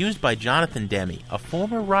 It was used by Jonathan Demme, a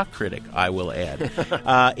former rock critic, I will add.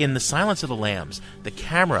 In The Silence of the Lambs, the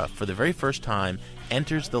camera, for the very first time,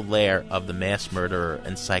 enters the lair of the mass murderer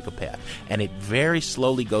and psychopath, and it very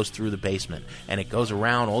slowly goes through the basement, and it goes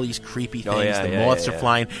around all these creepy things. The moths are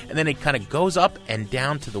flying, and then it kind of goes up and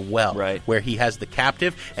down to the well, where he has the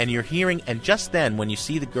captive, and you're hearing, and just then, when you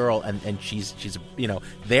see the girl, and she's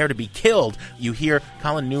there to be killed, you hear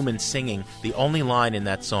Colin Newman singing the only line in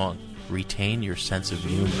that song, "Retain your sense of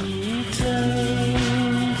humor."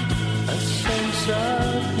 A sense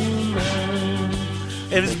of humor.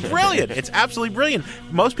 It is brilliant. It's absolutely brilliant.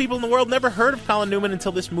 Most people in the world never heard of Colin Newman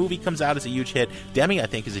until this movie comes out as a huge hit. Demme, I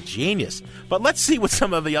think, is a genius. But let's see what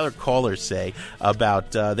some of the other callers say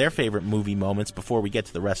about their favorite movie moments before we get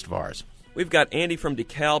to the rest of ours. We've got Andy from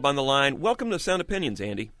DeKalb on the line. Welcome to Sound Opinions,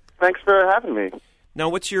 Andy. Thanks for having me. Now,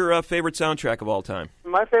 what's your favorite soundtrack of all time?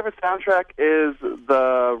 My favorite soundtrack is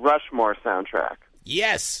the Rushmore soundtrack.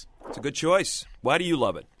 Yes. It's a good choice. Why do you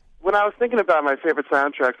love it? When I was thinking about my favorite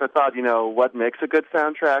soundtracks, I thought, what makes a good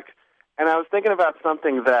soundtrack? And I was thinking about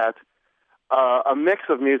something that, a mix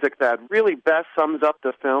of music that really best sums up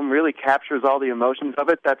the film, really captures all the emotions of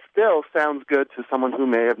it, that still sounds good to someone who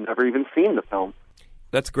may have never even seen the film.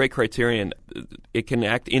 That's a great criterion. It can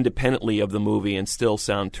act independently of the movie and still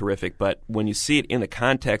sound terrific, but when you see it in the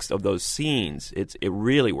context of those scenes, it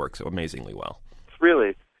really works amazingly well. It's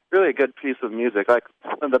really a good piece of music, like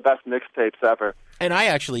one of the best mixtapes ever. And I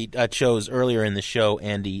actually chose earlier in the show,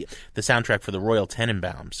 Andy, the soundtrack for the Royal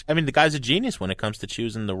Tenenbaums. I mean, the guy's a genius when it comes to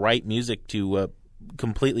choosing the right music to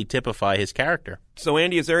completely typify his character. So,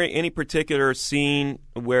 Andy, is there any particular scene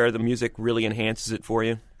where the music really enhances it for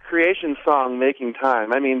you? Creation song, Making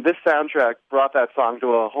Time. I mean, this soundtrack brought that song to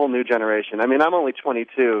a whole new generation. I mean, I'm only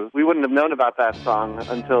 22. We wouldn't have known about that song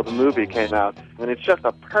until the movie came out. And it's just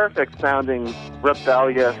a perfect-sounding,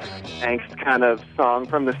 rebellious, angst kind of song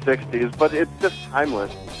from the 60s, but it's just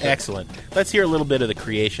timeless. Excellent. Let's hear a little bit of the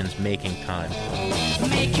Creation's Making Time.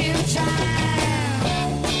 Making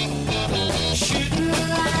time, shooting the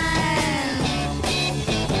line,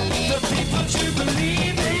 the people to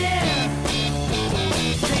believe in,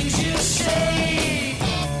 things you say,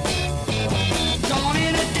 gone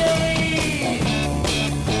in a day,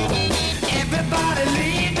 everybody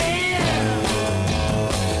leaving,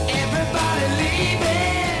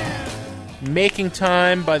 Making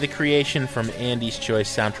Time by The Creation from Andy's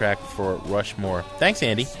Choice soundtrack for Rushmore. Thanks,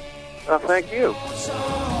 Andy. Thank you.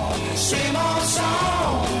 Same old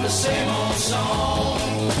song, the same old song.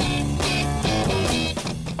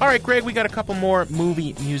 All right, Greg, we got a couple more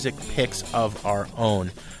movie music picks of our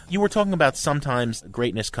own. You were talking about sometimes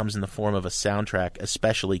greatness comes in the form of a soundtrack,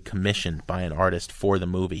 especially commissioned by an artist for the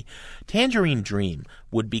movie. Tangerine Dream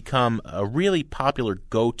would become a really popular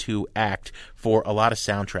go-to act for a lot of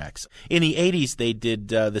soundtracks. In the 80s, they did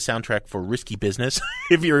the soundtrack for Risky Business,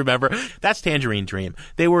 if you remember. That's Tangerine Dream.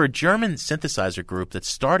 They were a German synthesizer group that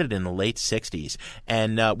started in the late 60s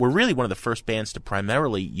and were really one of the first bands to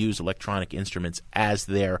primarily use electronic instruments as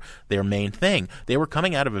their main thing. They were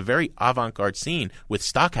coming out of a very avant-garde scene with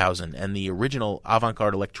Stockhausen and the original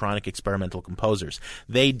avant-garde electronic experimental composers.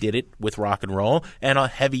 They did it with rock and roll and a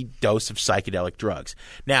heavy dose of psychedelic drugs.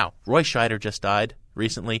 Now, Roy Scheider just died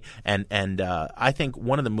recently, and I think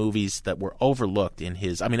one of the movies that were overlooked in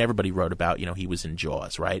his, I mean, everybody wrote about, he was in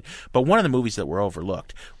Jaws, right? But one of the movies that were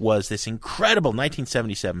overlooked was this incredible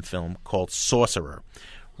 1977 film called Sorcerer.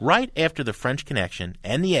 Right after The French Connection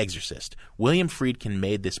and The Exorcist, William Friedkin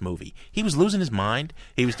made this movie. He was losing his mind.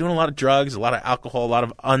 He was doing a lot of drugs, a lot of alcohol, a lot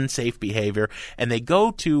of unsafe behavior. And they go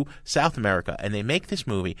to South America and they make this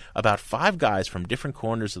movie about 5 guys from different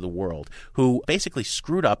corners of the world who basically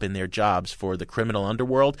screwed up in their jobs for the criminal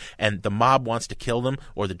underworld, and the mob wants to kill them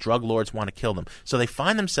or the drug lords want to kill them. So they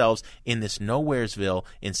find themselves in this nowheresville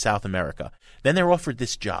in South America. Then they're offered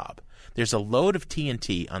this job. There's a load of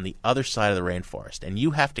TNT on the other side of the rainforest, and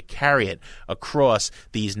you have to carry it across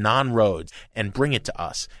these non-roads and bring it to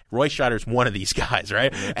us. Roy Scheider's one of these guys,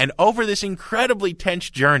 right? And over this incredibly tense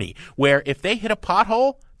journey where if they hit a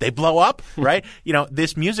pothole, they blow up, right?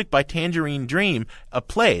 This music by Tangerine Dream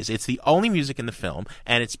plays. It's the only music in the film,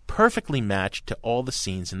 and it's perfectly matched to all the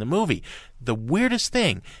scenes in the movie. The weirdest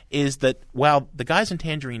thing is that while the guys in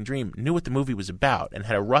Tangerine Dream knew what the movie was about and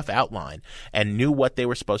had a rough outline and knew what they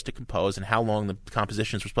were supposed to compose and how long the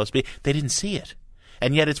compositions were supposed to be, they didn't see it.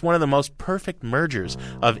 and yet it's one of the most perfect mergers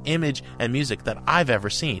of image and music that I've ever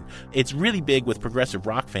seen. It's really big with progressive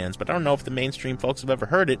rock fans, but I don't know if the mainstream folks have ever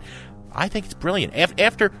heard it. I think it's brilliant.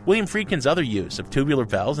 After William Friedkin's other use of Tubular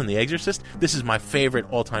Bells and The Exorcist, this is my favorite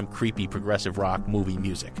all-time creepy progressive rock movie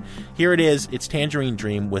music. Here it is. It's Tangerine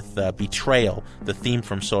Dream with Betrayal, the theme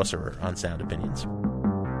from Sorcerer on Sound Opinions.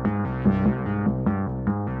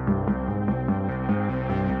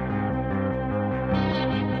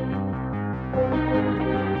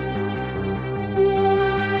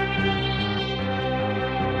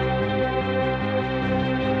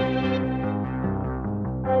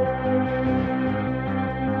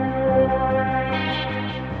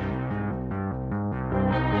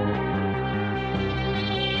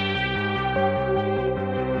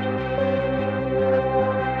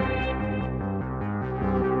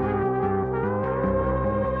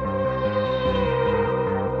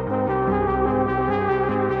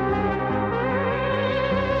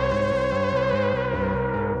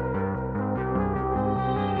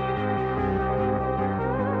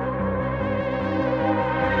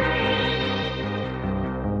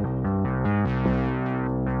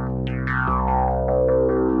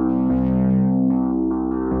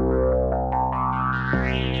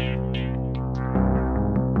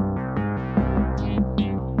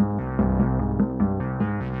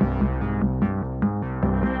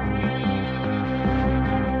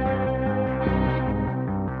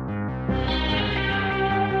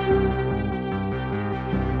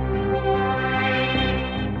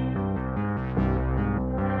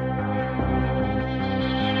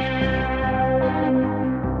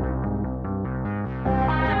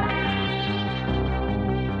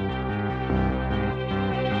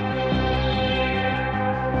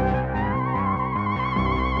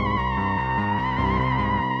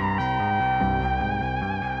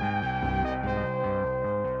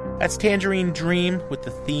 That's Tangerine Dream with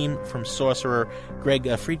the theme from Sorcerer. Greg,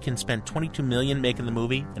 Friedkin spent $22 million making the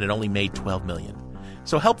movie, and it only made $12 million.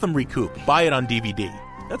 So help them recoup. Buy it on DVD.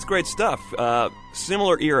 That's great stuff.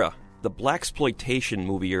 Similar era. The blaxploitation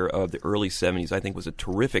movie era of the early 70s, I think, was a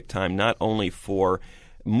terrific time, not only for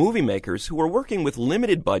movie makers who were working with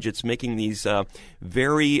limited budgets, making these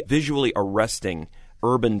very visually arresting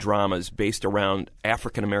urban dramas based around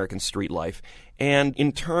African-American street life, and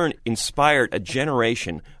in turn inspired a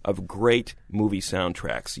generation of great movie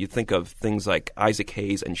soundtracks. You think of things like Isaac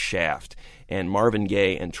Hayes and Shaft, and Marvin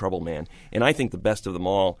Gaye and Trouble Man, and I think the best of them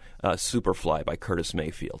all, Superfly by Curtis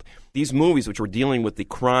Mayfield. These movies, which were dealing with the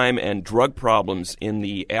crime and drug problems in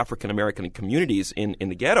the African-American communities in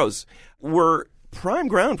the ghettos, were prime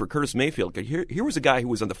ground for Curtis Mayfield. Here was a guy who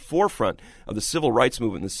was on the forefront of the civil rights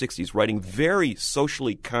movement in the 60s, writing very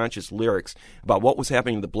socially conscious lyrics about what was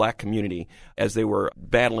happening to the black community as they were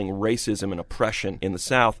battling racism and oppression in the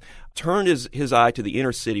South. Turned his eye to the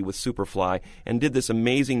inner city with Superfly and did this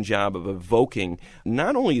amazing job of evoking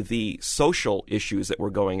not only the social issues that were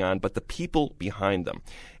going on, but the people behind them.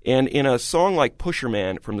 And in a song like Pusher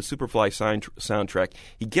Man from the Superfly soundtrack,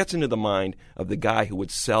 he gets into the mind of the guy who would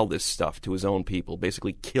sell this stuff to his own people,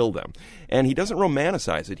 basically kill them. And he doesn't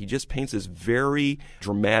romanticize it. He just paints this very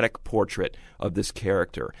dramatic portrait of this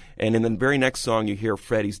character. And in the very next song, you hear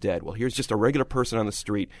Freddie's dead. Well, here's just a regular person on the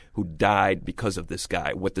street who died because of this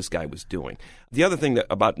guy, what this guy was doing. The other thing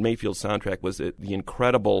about Mayfield's soundtrack was the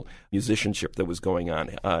incredible musicianship that was going on.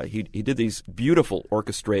 He did these beautiful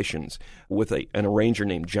orchestrations with an arranger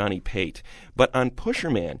named Johnny Pate. But on Pusher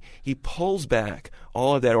Man, he pulls back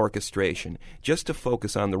all of that orchestration just to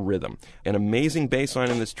focus on the rhythm. An amazing bass line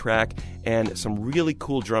in this track and some really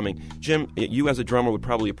cool drumming. Jim, you as a drummer would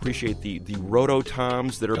probably appreciate the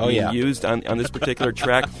rototoms that are being used on this particular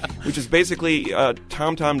track, which is basically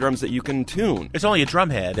tom-tom drums that you can tune. It's only a drum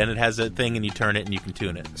head, and it has a thing, and you turn it, and you can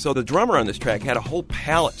tune it. So the drummer on this track had a whole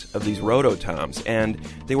palette of these rototoms, and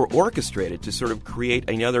they were orchestrated to sort of create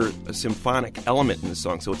another symphonic element in the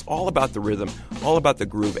song. So it's all about the rhythm, all about the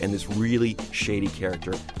groove, and this really shady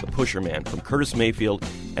character, the Pusher Man, from Curtis Mayfield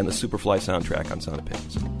and the Superfly soundtrack on Sound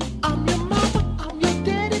Opinions. I'm your mama, I'm your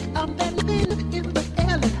daddy, I'm that nigga in the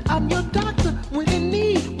alley. I'm your doctor when you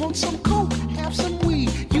need, want some coke, have some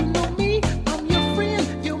weed. You know me, I'm your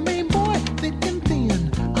friend, your main boy, thick and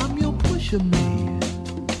thin. I'm your Pusher Man.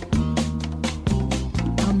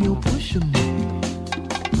 I'm your Pusher Man.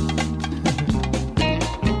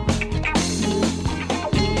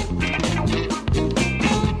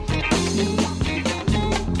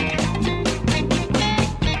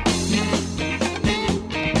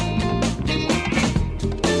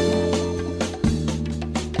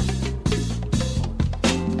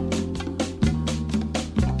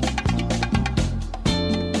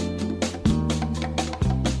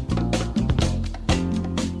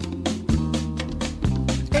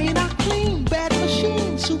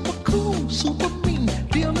 super mean,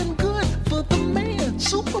 feeling good for the man.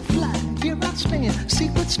 Super fly, here I stand.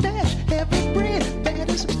 Secret stash, heavy bread,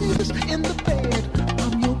 baddest niggas in the bed.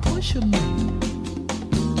 I'm your pusher man.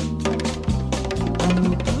 I'm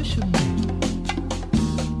your pusher man.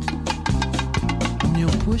 I'm your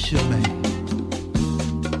pusher man.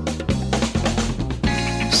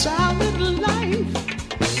 Solid life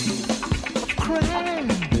of crime.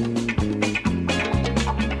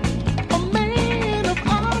 A man of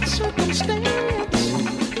odd circumstance.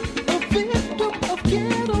 A victim of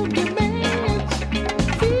ghetto demands.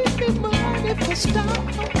 Feed me money for stop.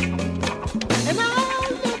 And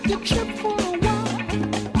I'll let you trip for a while.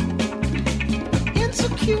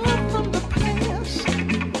 Insecure from the past.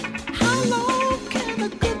 How long can a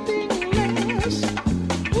good thing last?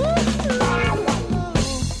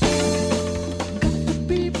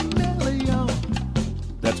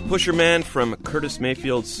 That's Pusher Man from Curtis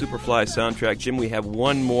Mayfield's Superfly soundtrack. Jim, we have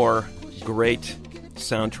one more great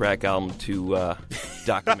soundtrack album to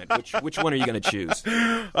document. Which one are you going to choose?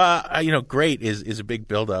 Great is a big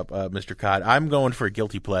build-up, Mr. Cod. I'm going for a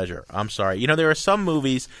guilty pleasure. I'm sorry. There are some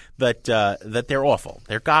movies that they're awful.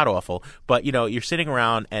 They're god-awful. But, you're sitting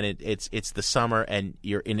around and it's the summer and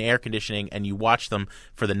you're in air conditioning and you watch them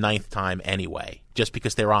for the 9th time anyway, just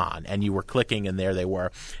because they're on and you were clicking and there they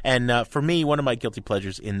were. And for me, one of my guilty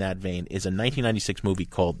pleasures in that vein is a 1996 movie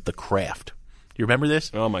called The Craft. You remember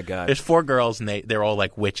this? Oh, my God. There's 4 girls, and they're all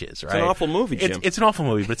like witches, right? It's an awful movie, Jim. It's an awful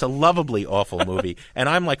movie, but it's a lovably awful movie. And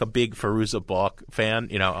I'm like a big Fairuza Balk fan,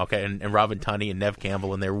 and Robin Tunney and Neve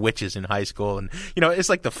Campbell, and they're witches in high school. And, it's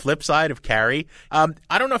like the flip side of Carrie. I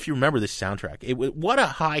don't know if you remember this soundtrack. What a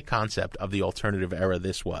high concept of the alternative era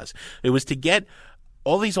this was. It was to get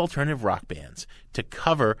all these alternative rock bands to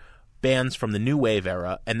cover bands from the new wave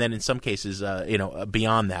era, and then in some cases,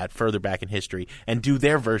 beyond that, further back in history, and do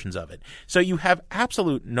their versions of it. So you have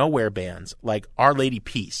absolute nowhere bands like Our Lady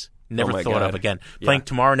Peace, never thought of again, playing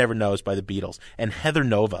Tomorrow Never Knows by the Beatles, and Heather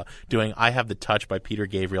Nova doing I Have the Touch by Peter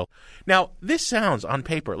Gabriel. Now, this sounds on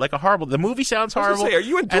paper like a horrible. The movie sounds horrible. Are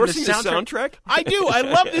you endorsing the soundtrack? I do. I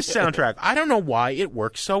love this soundtrack. I don't know why it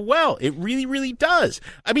works so well. It really, really does.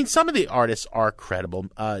 I mean, some of the artists are credible.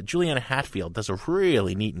 Juliana Hatfield does a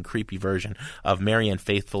really neat and creepy version of Marianne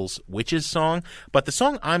Faithfull's Witches song, but the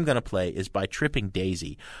song I'm going to play is by Tripping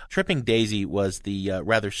Daisy. Tripping Daisy was the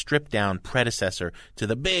rather stripped-down predecessor to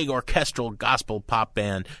the big orchestral gospel pop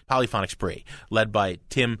band Polyphonic Spree, led by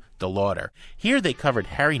Tim DeLauder. Here they covered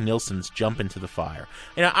Harry Nilsson's Jump Into the Fire.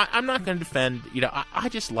 I'm not going to defend, I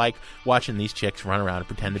just like watching these chicks run around and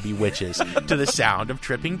pretend to be witches to the sound of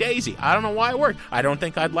Tripping Daisy. I don't know why it worked. I don't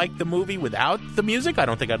think I'd like the movie without the music. I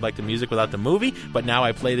don't think I'd like the music without the movie, but now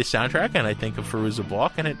I play the soundtrack and I think of Fairuza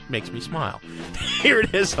Balk and it makes me smile. Here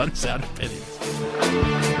it is on Sound Opinions.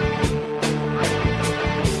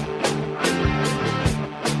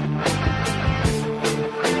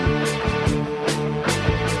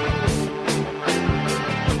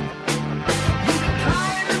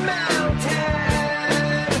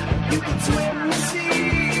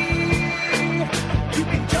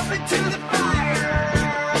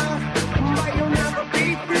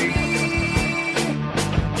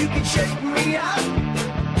 Shake me up,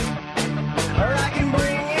 or I can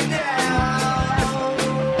bring it down.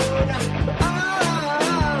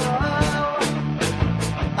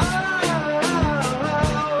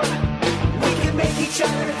 We can make each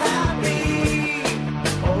other happy.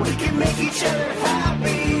 We can make each other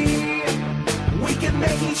happy. We can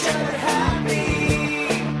make each other happy.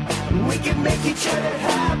 We can make each other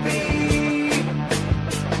happy.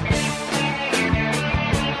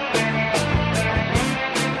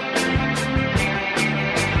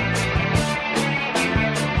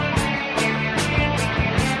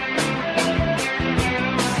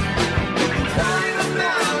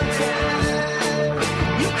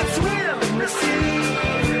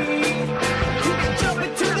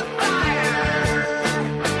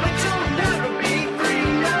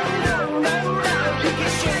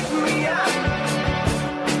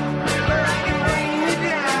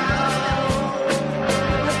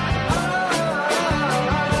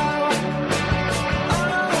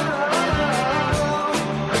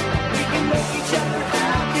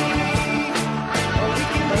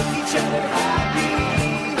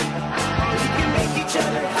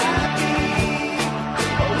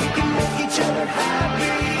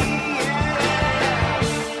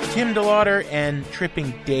 Tim DeLauder and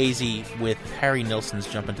Tripping Daisy with Harry Nilsson's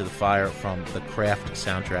Jump Into the Fire from the Craft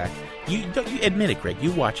soundtrack. You admit it, Greg.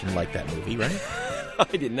 You watch and like that movie, right?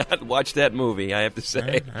 I did not watch that movie, I have to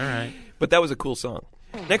say. All right. But that was a cool song.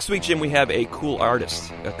 Next week, Jim, we have a cool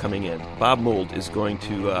artist coming in. Bob Mould is going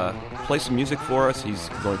to play some music for us. He's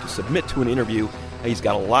going to submit to an interview. He's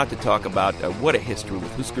got a lot to talk about. What a history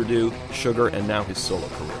with Husker Du, Sugar, and now his solo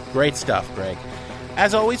career. Great stuff, Greg.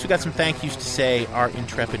 As always, we got some thank yous to say. Our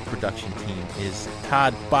intrepid production team is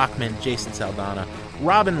Todd Bachman, Jason Saldana,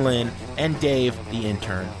 Robin Lynn, and Dave, the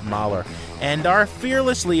intern, Mahler. And our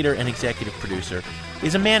fearless leader and executive producer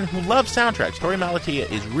is a man who loves soundtracks. Tori Malatia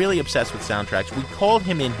is really obsessed with soundtracks. We called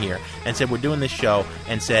him in here and said, we're doing this show,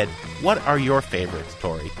 and said, what are your favorites,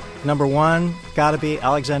 Tori? Number one, got to be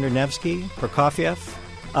Alexander Nevsky, Prokofiev.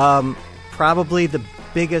 Probably the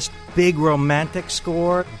biggest big romantic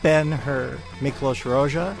score, Ben-Hur, Miklos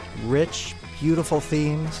Rozsa. Rich, beautiful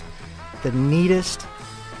themes. The neatest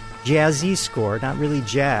jazzy score, not really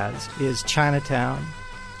jazz, is Chinatown,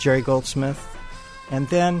 Jerry Goldsmith. And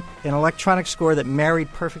then an electronic score that married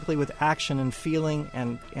perfectly with action and feeling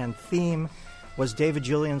and theme was David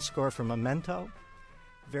Julian's score for Memento.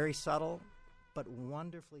 Very subtle, but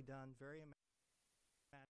wonderfully done. Very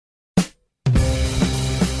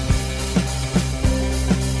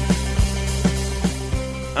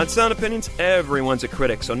On Sound Opinions, everyone's a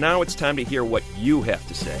critic, so now it's time to hear what you have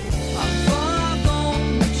to say.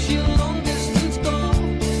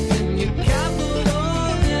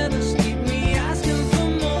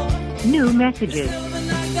 New messages.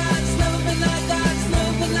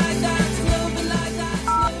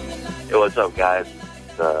 Hey, what's up, guys?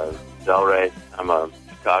 It's Del Rey. I'm a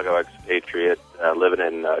Chicago expatriate living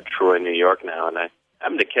in Troy, New York now, and I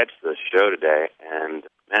happened to catch the show today, and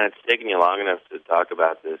man, it's taken you long enough to talk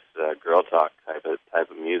about this girl talk type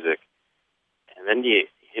of music, and then you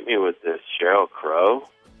hit me with this Sheryl Crow.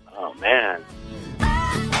 Oh man.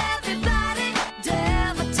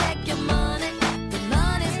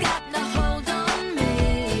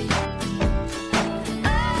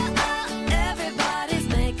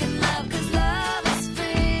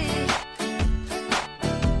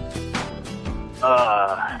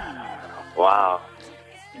 Wow.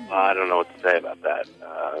 I don't know what to say about that.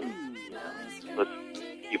 Let's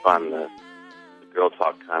keep on the girl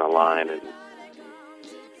talk kind of line and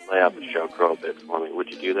lay out the Sheryl Crow a bit for me. Would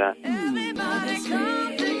you do that?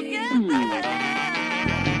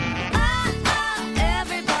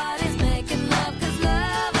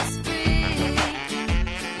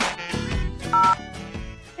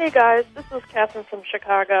 Hey guys, this is Catherine from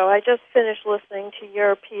Chicago. I just finished listening to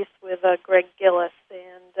your piece with Greg Gillis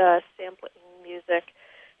and sampling music.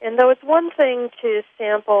 And though it's one thing to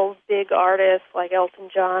sample big artists like Elton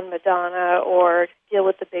John, Madonna, or deal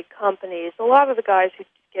with the big companies, a lot of the guys who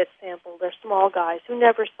get sampled are small guys who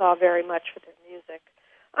never saw very much for their music.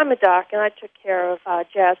 I'm a doc, and I took care of a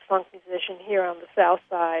jazz funk musician here on the South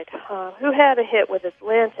Side who had a hit with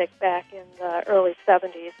Atlantic back in the early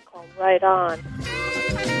 70s called Right On.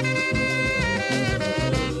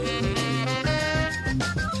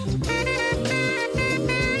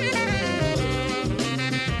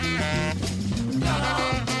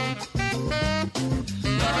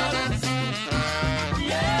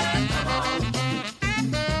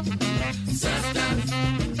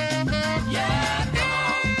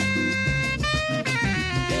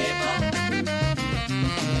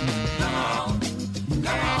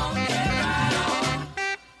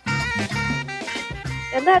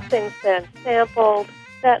 And that thing's been sampled,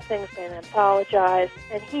 that thing's been anthologized,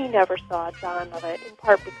 and he never saw a dime of it, in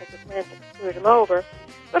part because Atlantic screwed him over,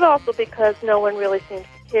 but also because no one really seems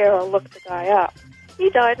to care or look the guy up.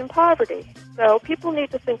 He died in poverty, so people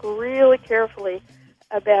need to think really carefully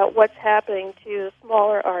about what's happening to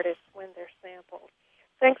smaller artists when they're sampled.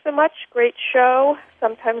 Thanks so much, great show.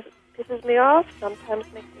 Sometimes it pisses me off, sometimes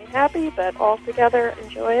makes me happy, but altogether,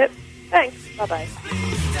 enjoy it. Thanks, bye-bye.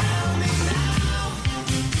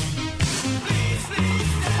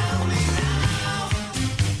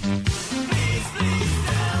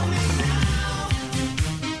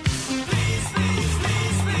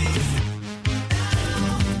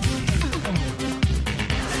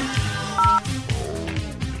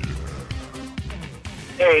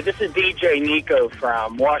 Hey, this is DJ Nico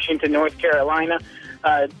from Washington, North Carolina.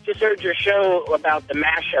 Just heard your show about the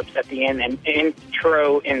mashups at the end and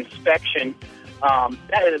intro inspection.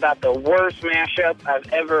 That is about the worst mashup I've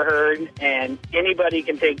ever heard, and anybody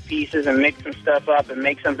can take pieces and mix some stuff up and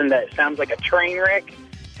make something that sounds like a train wreck.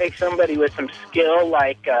 Take somebody with some skill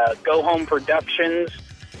like Go Home Productions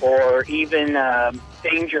or even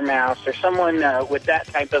Danger Mouse or someone with that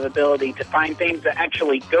type of ability to find things that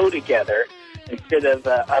actually go together instead of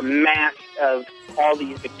a mass of all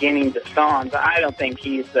these beginnings of songs. I don't think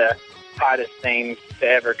he's the hottest thing to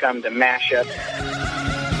ever come to mashup.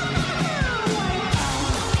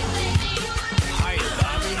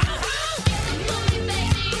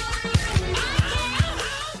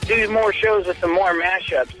 do more shows with some more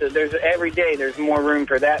mashups. So there's every day there's more room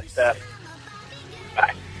for that stuff.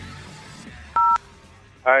 Bye.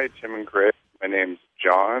 Hi, Jim and Chris. My name's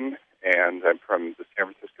John, and I'm from the San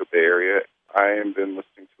Francisco Bay Area. I have been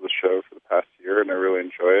listening to the show for the past year, and I really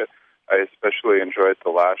enjoy it. I especially enjoyed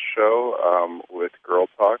the last show with Girl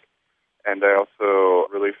Talk, and I also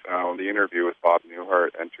really found the interview with Bob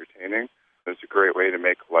Newhart entertaining. It was a great way to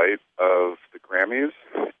make light of the Grammys.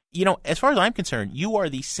 You know, as far as I'm concerned, you are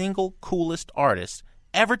the single coolest artist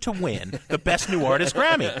ever to win the Best New Artist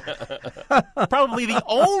Grammy. Probably the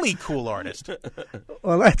only cool artist.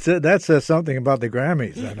 Well, that says something about the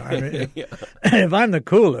Grammys. Then. I mean, if I'm the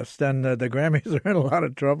coolest, then the Grammys are in a lot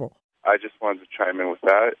of trouble. I just wanted to chime in with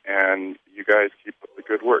that, and you guys keep up the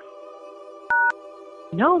good work.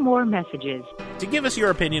 No more messages. To give us your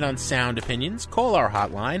opinion on Sound Opinions, call our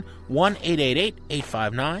hotline,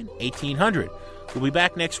 1-888-859-1800. We'll be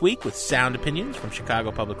back next week with Sound Opinions from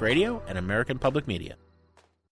Chicago Public Radio and American Public Media.